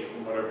staged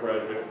from what I've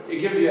read, but it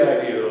gives you an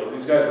idea though.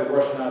 These guys were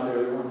rushing out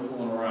there, they weren't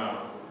fooling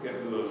around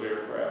getting to those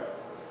aircraft.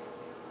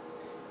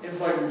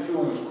 In-flight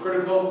refueling was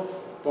critical.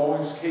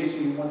 Boeing's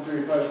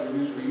KC-135s were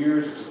used for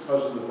years as a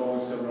cousin of the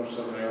Boeing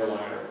 707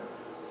 airliner.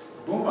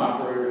 Boom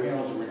operator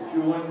handles the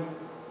refueling.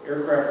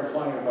 Aircraft are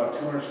flying at about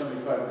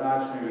 275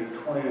 knots, maybe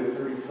 20 to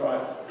 30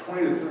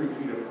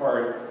 feet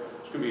apart.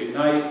 It's going to be at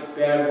night,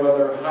 bad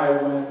weather, high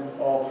wind,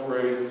 all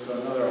three, so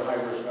another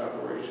high-risk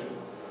operation.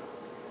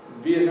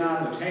 In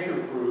Vietnam, the tanker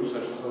crews,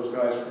 such as those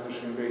guys from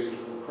Michigan bases,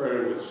 were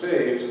credited with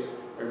saves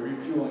by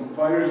refueling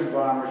fighters and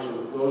bombers so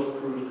that those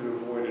crews could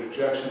avoid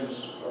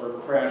ejections or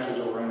crashes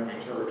over enemy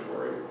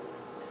territory.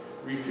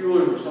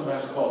 Refuelers were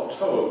sometimes called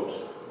TOADs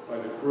by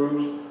the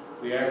crews.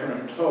 The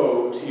acronym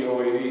TOAD,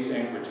 T-O-A-D,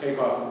 standing for take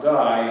off and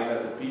die,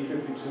 that the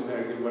B-52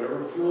 had to get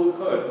whatever fuel it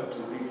could to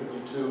the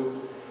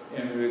B-52,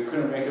 and if it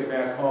couldn't make it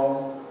back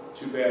home,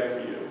 too bad for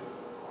you.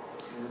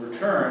 In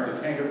return,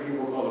 the tanker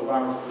people called the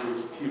bomber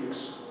crews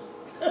pukes.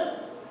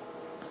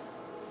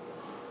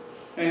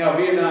 Anyhow,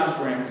 Vietnam's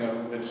ramping up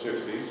in the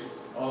mid-60s.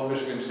 All the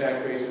Michigan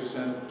SAC bases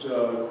sent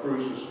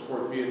crews to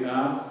support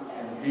Vietnam,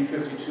 and the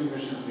B-52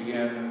 missions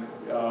began in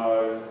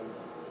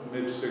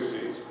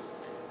mid-60s.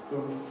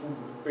 From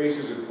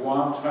bases in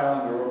Guam,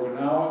 Thailand, or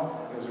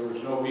Okinawa, as there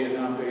was no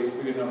Vietnam base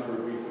big enough for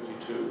a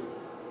B-52.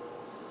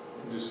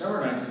 In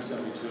December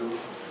 1972,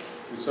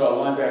 we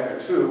saw Linebacker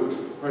 2, which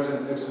was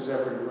President Nixon's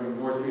effort to bring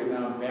North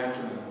Vietnam back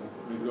to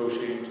the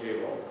negotiating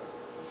table.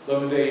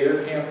 11-day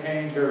air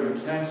campaign, very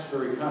intense,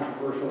 very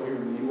controversial here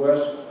in the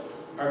U.S.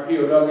 Our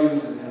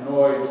POWs in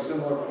Hanoi and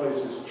similar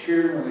places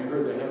cheered when they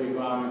heard the heavy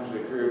bombing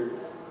because they feared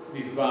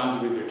these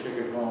bombs would be their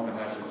ticket home, and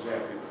that's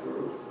exactly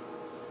true.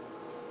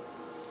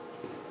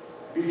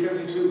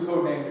 B-52,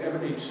 codenamed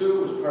Ebony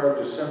 2, was part of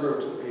a December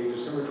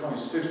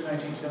 26,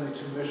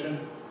 1972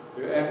 mission.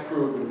 The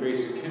crew had been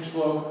based at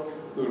Kinchlow.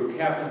 Included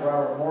Captain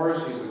Robert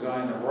Morris, he's the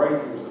guy on the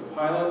right, he was the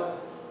pilot.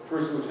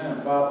 First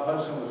Lieutenant Bob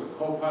Hudson was a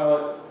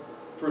co-pilot.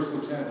 First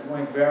Lieutenant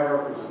Dwayne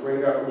Vavrock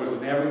was the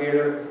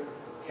navigator.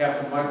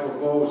 Captain Michael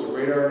Bowe was the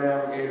radar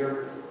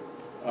navigator.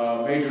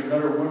 Major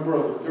Nutter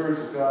Wimbrough III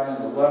is the guy on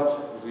the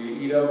left, was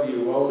the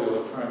EWO, the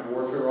electronic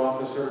warfare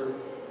officer.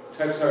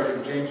 Tech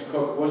Sergeant James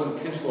Cook wasn't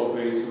Kinchlow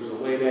base, he was a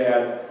late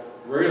ad.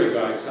 Rarely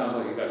guy sounds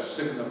like he got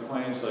sick in the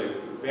plane, so they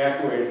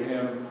evacuated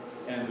him.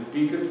 And as the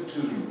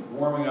B-52s were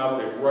warming up,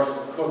 they rushed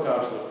Cook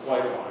out to the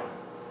flight line.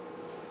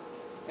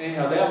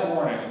 Anyhow, that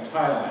morning in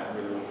Thailand,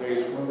 where they were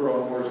based,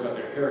 Wimbrough and Morris got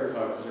their hair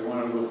cut because they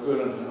wanted to look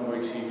good on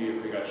Hanoi TV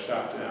if they got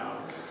shot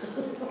down.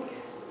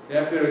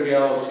 That bit of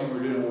gallows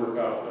humor didn't work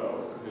out,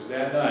 though, because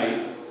that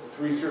night,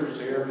 3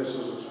 surface-to-air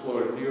missiles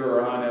exploded near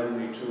or on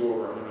Ebony 2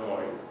 over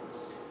Hanoi.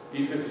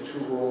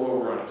 B-52 rolled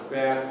over on its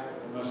back.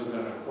 It must have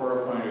been a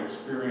horrifying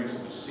experience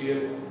to see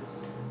it.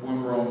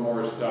 Wimbrough and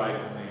Morris died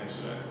in the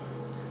incident.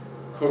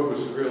 Cook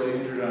was severely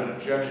injured on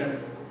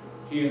ejection.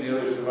 He and the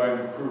other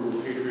surviving crew were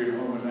repatriated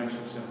home in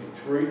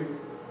 1973.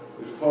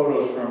 There's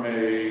photos from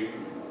a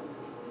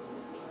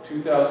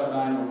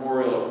 2009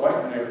 memorial at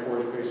Whiteman Air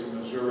Force Base in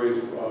Missouri, as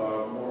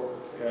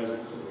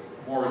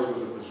Morris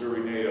was a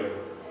Missouri native.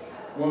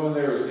 The woman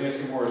there is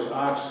Nancy Morris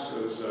Ox,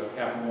 who was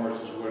Captain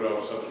Morris's widow,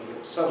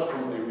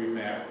 subsequently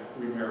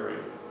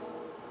remarried.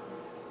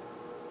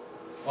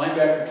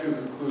 Linebacker 2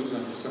 concludes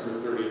on December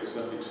 30th,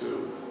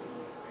 72.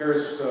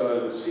 Paris,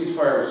 the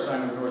ceasefire was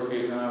signed with North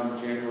Vietnam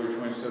on January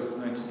 27,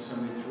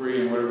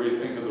 1973, and whatever you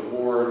think of the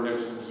war,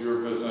 Nixon's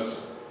your business,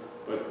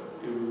 but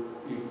you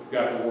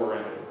got the war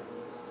ended.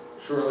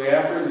 Shortly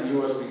after, the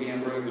U.S.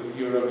 began bringing the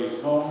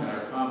POWs home, and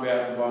our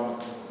combat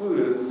involvement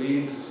concluded,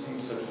 leading to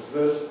scenes such as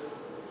this.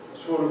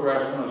 This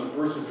photograph, known as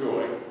Burst of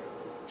Joy,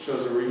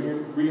 shows a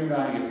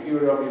reuniting of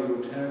POW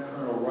Lieutenant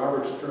Colonel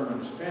Robert Sturm and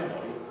his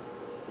family.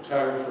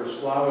 Photographer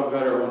Slava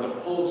Vetter won the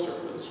Pulitzer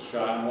for this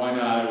shot, and why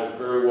not? It was a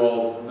very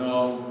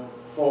well-known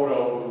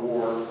photo of the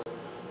war.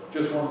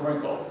 Just one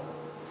wrinkle.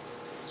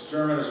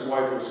 Sturm and his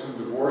wife were soon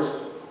divorced.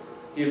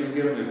 He had been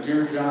given a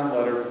Dear John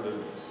letter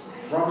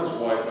from his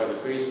wife by the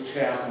base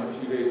chaplain a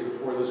few days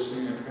before this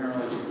scene.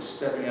 Apparently she was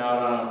stepping out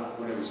on him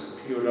when he was a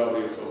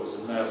POW, so it was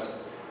a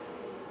mess.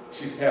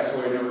 She's passed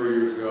away a number of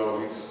years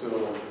ago. He's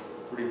still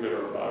pretty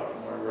bitter about it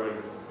from what I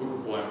read. Who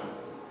can blame him?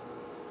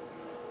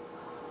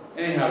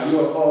 Anyhow,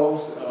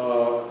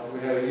 UFOs, we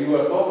had a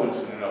UFO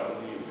incident up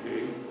in the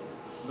UP.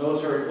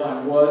 Military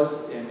flying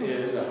was and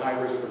is a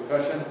high-risk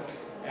profession.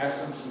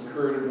 Accidents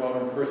occurred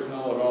involving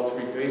personnel at all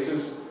 3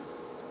 bases.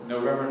 In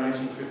November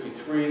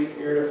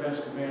 1953, Air Defense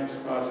Command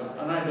spots an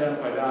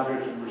unidentified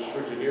object in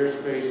restricted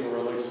airspace over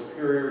Lake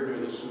Superior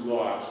near the Sioux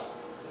Lost.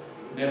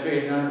 An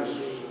F-89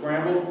 was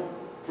scrambled.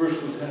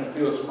 First Lieutenant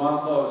Felix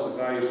Monclaw, the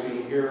guy you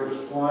see here, was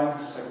flying.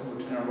 Second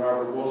Lieutenant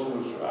Robert Wilson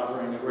was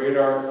operating the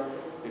radar.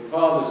 They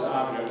followed this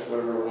object,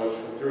 whatever it was,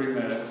 for 30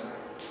 minutes,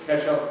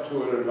 catch up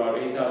to it at about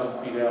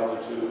 8,000 feet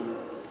altitude.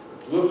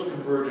 The blips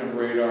converge on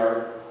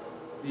radar.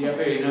 The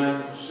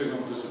F-89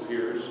 signal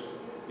disappears.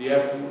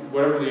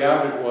 Whatever the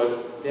object was,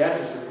 that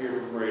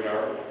disappeared from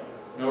radar.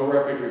 No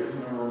wreckage or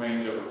human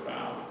remains ever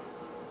found.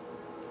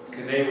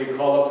 We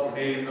called up the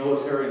Canadian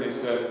military and they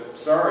said,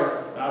 sorry,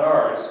 not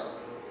ours.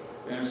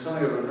 And it's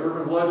something of an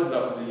urban legend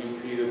up in the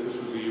UP that this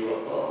was a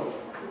UFO.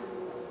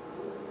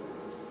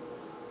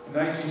 In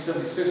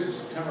 1976, in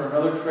September,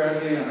 another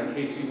tragedy on a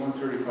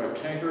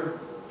KC-135 tanker.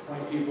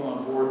 20 people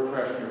on board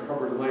crashed near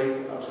Hubbard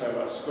Lake outside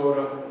of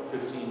Oscoda.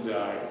 15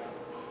 died.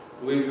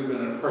 Believed to have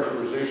been a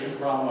pressurization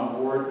problem on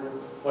board.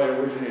 The flight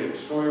originated at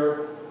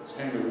Sawyer, was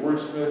heading to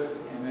Wordsmith,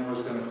 and then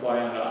was going to fly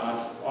on to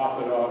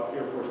Offutt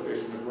Air Force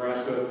Base in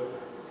Nebraska.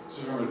 This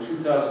is from a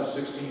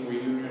 2016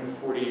 reunion,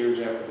 40 years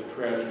after the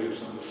tragedy of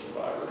some of the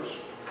survivors.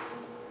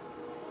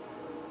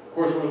 Of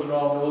course, it wasn't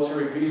all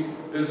military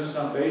business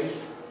on base.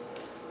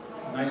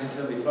 In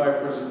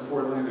 1975, President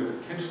Ford landed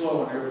at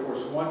Kinchlow on Air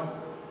Force One,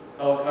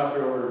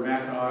 helicopter over to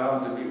Mackinac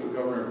Island to meet with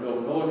Governor Bill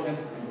Milliken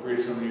and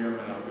greet some of the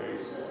airmen on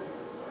base.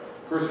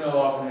 Personnel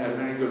often had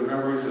many good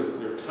memories of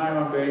their time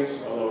on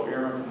base, although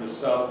airmen from the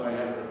south might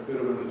have a bit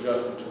of an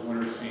adjustment to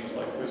winter scenes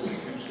like this in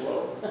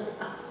Kinchlow.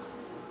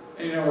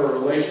 Any number of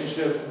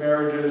relationships,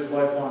 marriages,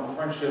 lifelong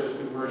friendships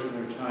could emerge from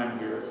their time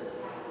here.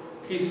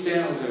 Keith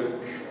Stanton was a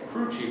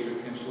crew chief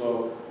at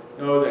Kinchlow.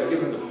 Know that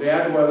given the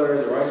bad weather,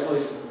 their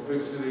isolation from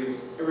big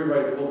cities,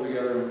 everybody pulled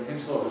together, and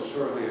Kinchlow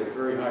historically had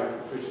very high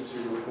proficiency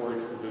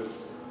reports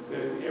because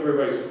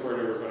everybody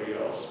supported everybody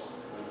else.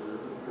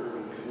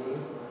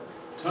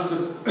 Tons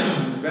of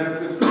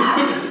benefits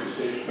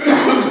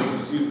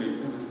excuse me,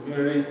 in the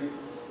community.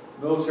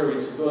 Military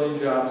and civilian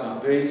jobs on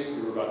base.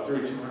 There were about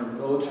 3,200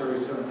 military,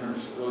 700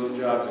 civilian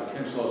jobs at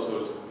Kinchlow, so it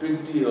was a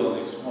big deal in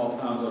these small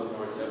towns up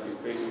north to have these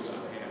bases on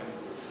hand.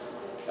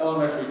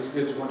 Elementary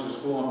kids went to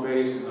school on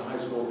base, and the high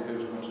school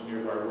kids went to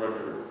nearby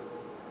Rudyard.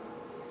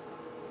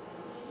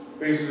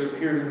 Bases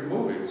appeared in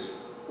movies.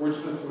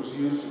 Wordsmith was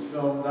used to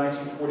film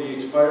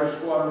 1948's Fighter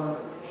Squadron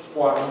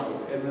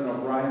with Edmund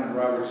O'Brien and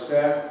Robert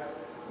Stack.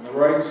 On the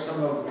right,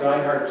 some of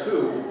Die Hard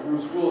 2,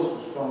 Bruce Willis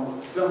was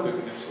filmed at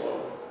Kinchlow.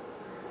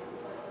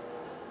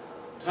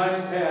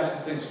 Times passed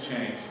and things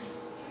changed.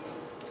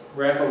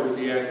 RACO was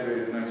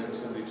deactivated in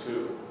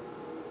 1972.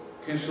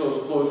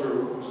 Kinchlow's closure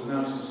was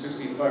announced in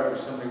 65 or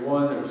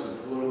 71. There was some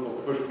political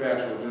pushback,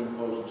 so it didn't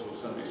close until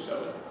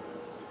 77.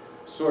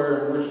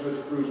 Sawyer and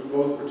Wordsmith crews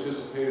both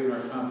participated in our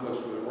conflicts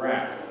with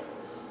Iraq.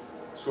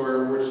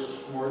 Sawyer and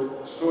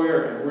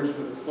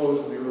Wordsmith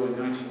closed in the early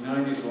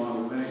 1990s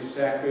along with many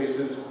SAC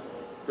bases,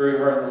 very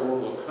hard on the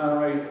local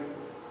economy,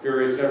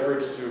 various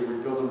efforts to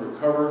rebuild and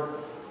recover.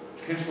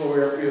 Kinchlow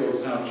Airfield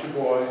is now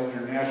Chippewa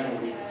International,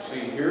 which you can see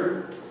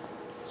here.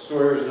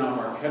 Sawyer is now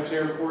Marquette's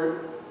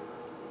Airport.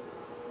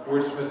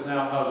 Wordsmith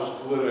now houses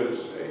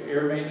Collitta's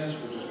Air Maintenance,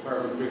 which is part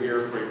of a big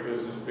air freight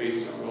business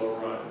based in Willow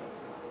Run.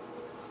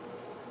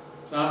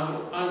 So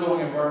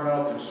ongoing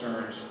environmental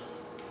concerns.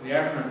 The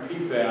acronym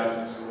PFAS,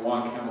 and this is a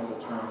long chemical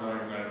term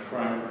that I'm going to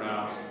try and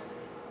pronounce,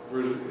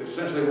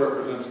 essentially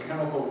represents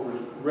chemical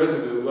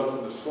residue left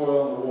in the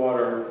soil and the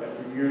water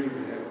after years of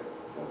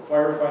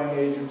firefighting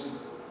agents,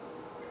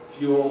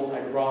 fuel,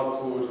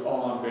 hydraulic fluids,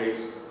 all on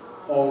base,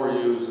 all were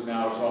used, and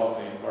now it's all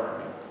in the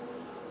environment.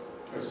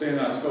 I stayed in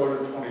Oscoda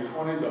in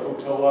 2020. The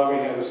hotel lobby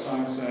had a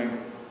sign saying,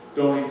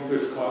 "Don't eat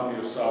fish caught in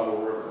the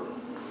Osabo River."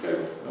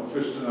 Okay, no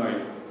fish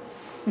tonight.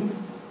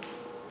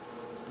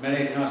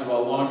 Many accounts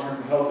about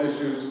long-term health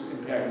issues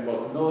impacting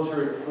both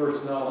military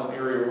personnel and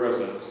area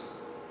residents.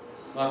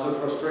 Lots of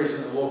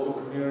frustration in the local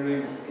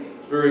community.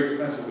 It's very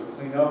expensive to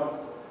clean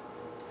up,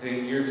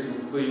 taking years to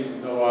complete,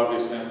 and no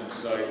obvious end in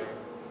sight.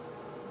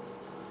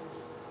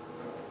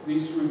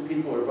 These three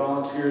people are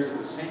volunteers at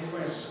the St.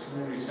 Francis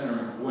Community Center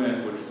in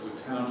Gwynn, which is a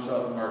town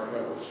south of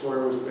Marquette where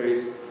Sawyer was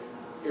based.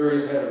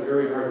 Areas had a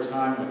very hard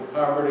time with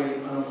poverty,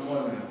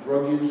 unemployment, and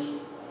drug use.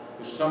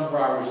 There's some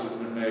progress that's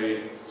been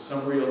made,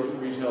 some retail's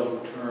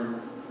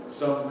returned,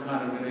 some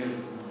condominiums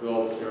have been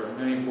built. There are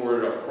many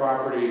boarded up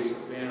properties,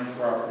 abandoned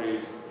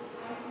properties.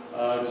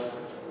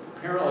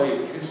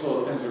 Apparently,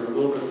 Kinchlow things are a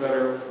little bit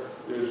better.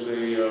 There's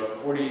a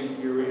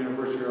 40-year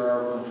anniversary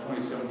article in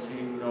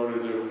 2017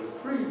 noted that it was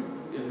pretty,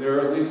 in there,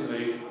 at least in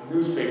the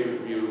newspaper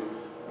view,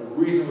 a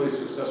reasonably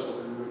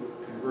successful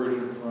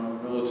conversion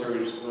from military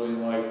to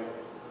civilian life.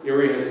 The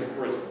area has some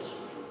prisons.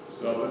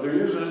 So, but they're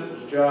using it,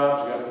 there's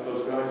jobs, you got to put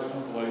those guys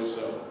someplace,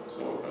 so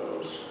it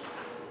goes.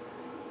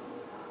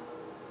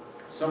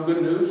 Some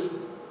good news.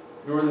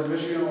 Northern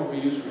Michigan will be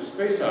used for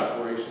space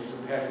operations,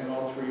 impacting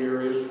all three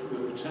areas with the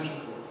potential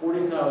for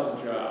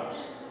 40,000 jobs.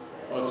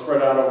 Well, it's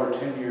spread out over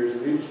 10 years.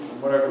 At least from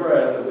what I've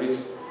read, at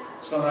least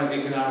sometimes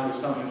economic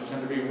assumptions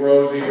tend to be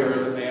rosy,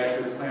 or that they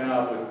actually plan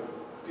out,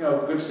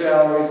 but good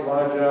salaries, a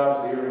lot of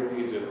jobs, the area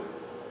needs it.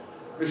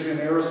 Michigan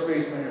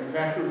Aerospace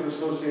Manufacturers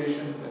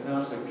Association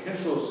announced that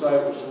Kinchlow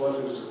site was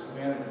selected as a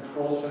command and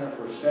control center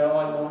for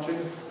satellite launching.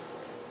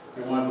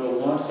 They want to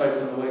build launch sites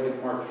on the lake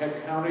in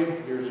Marquette County.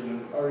 Here's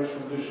an artist's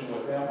rendition of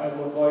what that might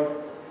look like,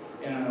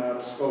 and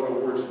Oscoda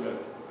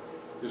Wordsmith.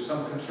 There's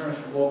some concerns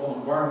from local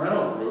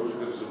environmental groups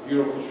because it's a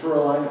beautiful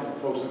shoreline. If you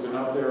folks have been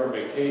up there on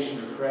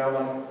vacation or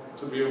traveling,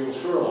 it's a beautiful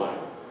shoreline.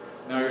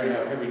 Now you're going to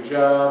have heavy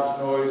jobs,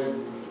 noise,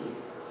 and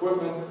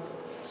equipment,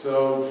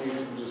 so you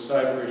can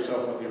decide for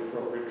yourself what the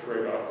appropriate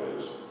trade-off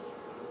is.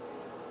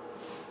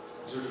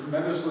 It's a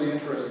tremendously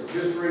interesting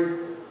history.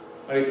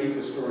 How do you keep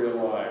the story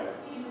alive?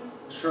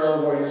 The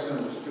Charlevoix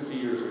incident was 50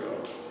 years ago.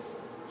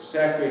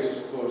 SAC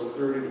bases closed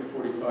 30 to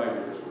 45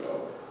 years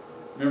ago.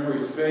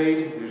 Memories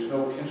fade. There's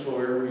no Kinchlow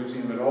Air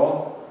Museum at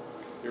all.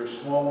 There are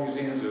small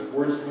museums at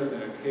Wordsmith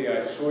and at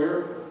K.I.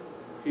 Sawyer.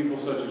 People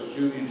such as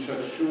Judy and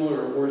Chuck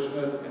Schuler at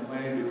Wordsmith and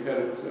Lanny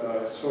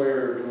Duquette at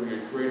Sawyer are doing a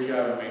great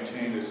job of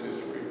maintaining this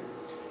history.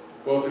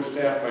 Both are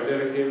staffed by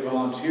dedicated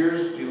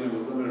volunteers dealing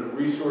with limited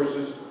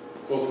resources,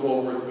 both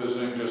well worth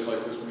visiting, just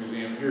like this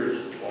museum here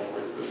is well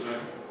worth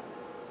visiting.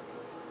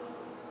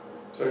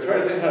 So I try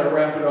to think how to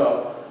wrap it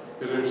up,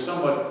 because they're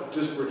somewhat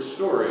disparate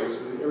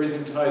stories.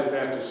 Everything ties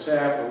back to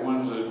SAC, but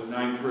one's a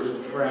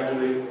 9-person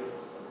tragedy,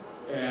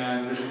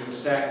 and Michigan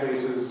SAC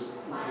bases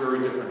very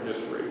different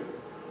history.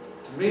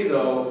 To me,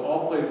 though,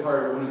 all played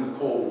part of winning the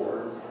Cold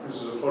War. This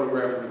is a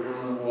photograph of the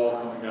Berlin Wall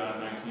coming down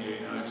in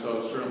 1989, so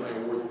it's certainly a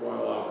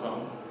worthwhile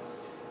outcome.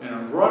 And in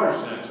a broader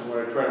sense, and what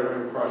I try to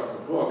bring across in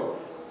the book,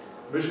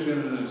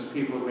 Michigan and its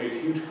people have made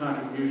huge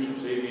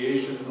contributions to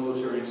aviation,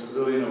 military, and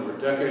civilian over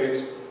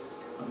decades.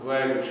 I'm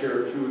glad I could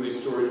share a few of these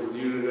stories with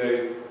you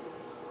today.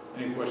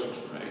 Any questions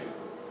for me?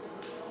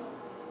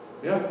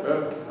 Yeah,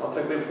 good. I'll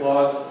take the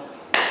applause.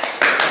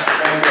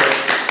 Thank you.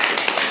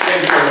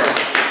 Thank you very much.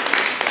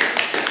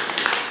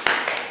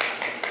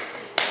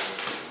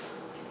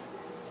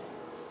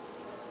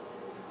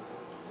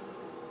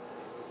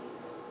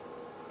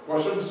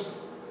 Questions?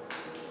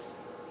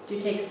 Do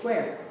you take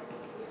square?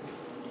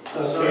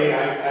 Okay,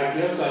 I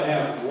guess I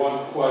have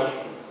one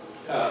question.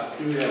 Do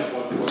have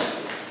one question.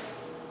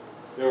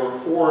 There were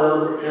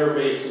 4 air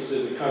bases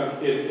in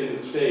the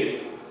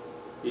state.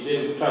 You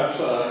didn't touch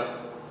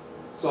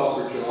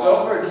Selfridge at all.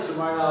 Selfridge, to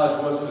my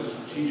knowledge, wasn't a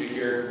strategic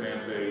air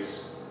command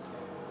base.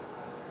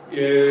 In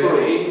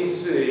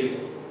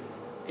ABC,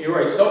 you're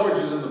right, Selfridge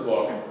is in the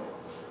book.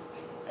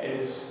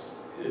 It's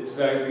you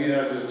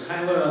know, there's a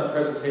time limit on the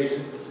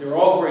presentation. They're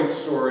all great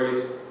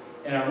stories,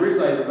 and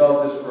originally I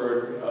developed this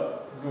for a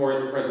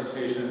North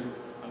presentation.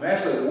 I'm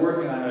actually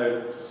working on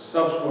a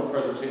subsequent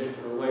presentation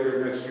for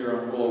later next year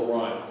on Willow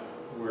Run,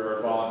 where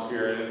I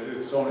volunteer, and it's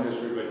its own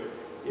history, but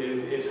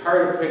it's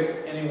hard to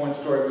pick any one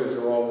story because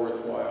they're all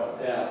worthwhile.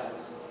 Yeah.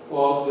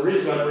 Well, the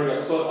reason I bring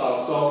up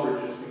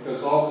Selfridge is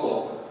because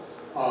also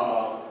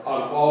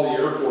on all the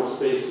Air Force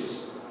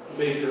bases,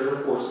 major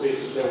Air Force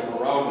bases that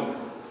were around in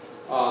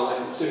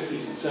like the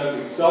 60s and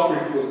 70s,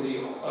 Selfridge was the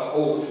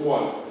oldest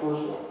one, the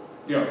first one.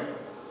 Yeah.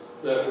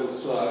 That was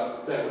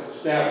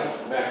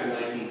established back in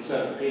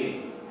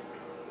 1917.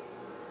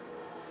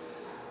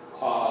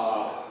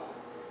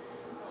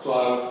 So I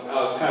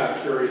was kind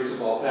of curious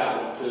about that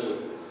one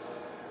too.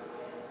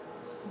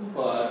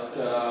 But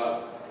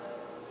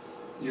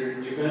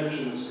you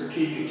mentioned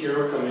Strategic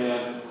Air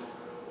Command.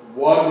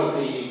 One of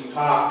the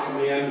top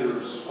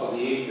commanders of the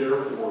 8th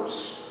Air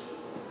Force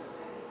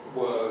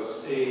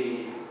was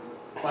a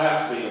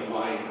classmate of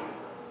mine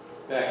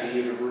back at the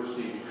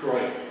University of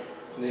Detroit.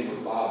 His name was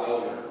Bob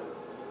Elder.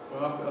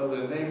 Well,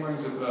 the name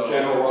rings a bell.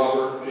 General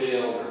Robert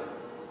J. Elder.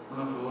 I'll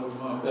have to look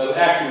him up.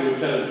 Actually,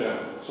 Lieutenant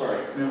General, sorry.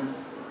 Yeah.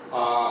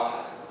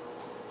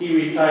 He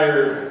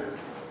retired,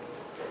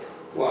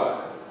 what,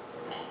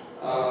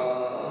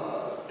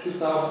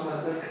 2000,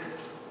 I think,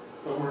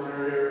 somewhere in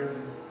there,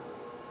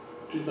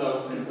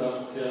 2000,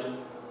 2010.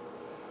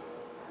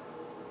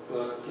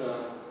 But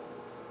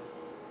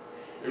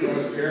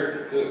everyone's a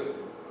character, too.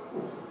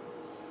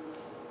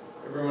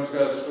 Everyone's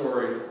got a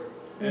story.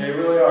 And they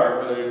really are,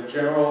 whether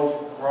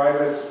generals,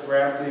 privates,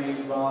 draftees,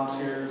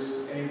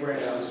 volunteers, any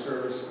branch of the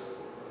service,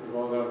 they've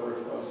all got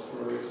worthwhile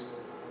stories.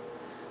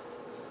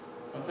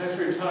 Well, thanks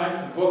for your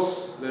time. The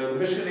books, the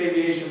Michigan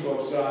Aviation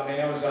books on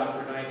Amazon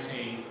for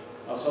 $19.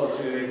 I'll sell it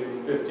to you today for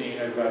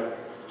 $15. I've got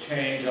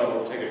change.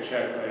 I'll take a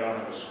check, but I don't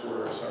have a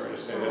square. Sorry to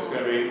say. That's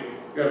going to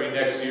be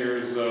next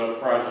year's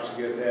project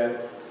to get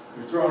that.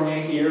 We're throwing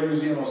Yankee Air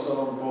Museum. I'll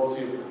sell them both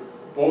to you for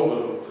both of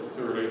them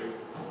for $30.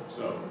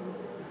 So.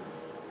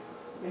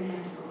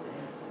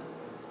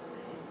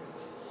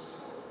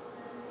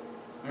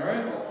 All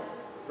right.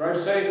 Drive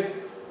safe.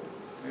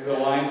 Maybe the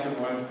Lions can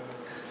win.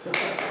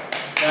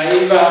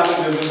 Naive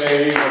optimism,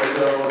 maybe,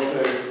 but we'll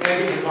see. Thank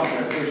you for coming. I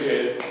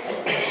appreciate it.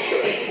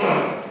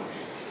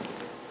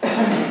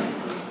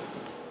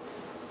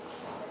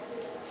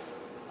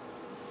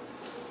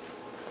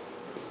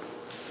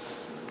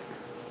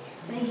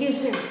 Thank you,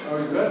 sir. Oh,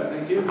 you're good.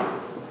 Thank you.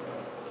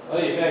 Well,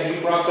 you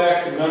brought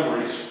back some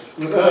memories.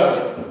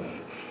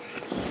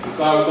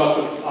 So I was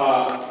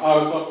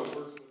up with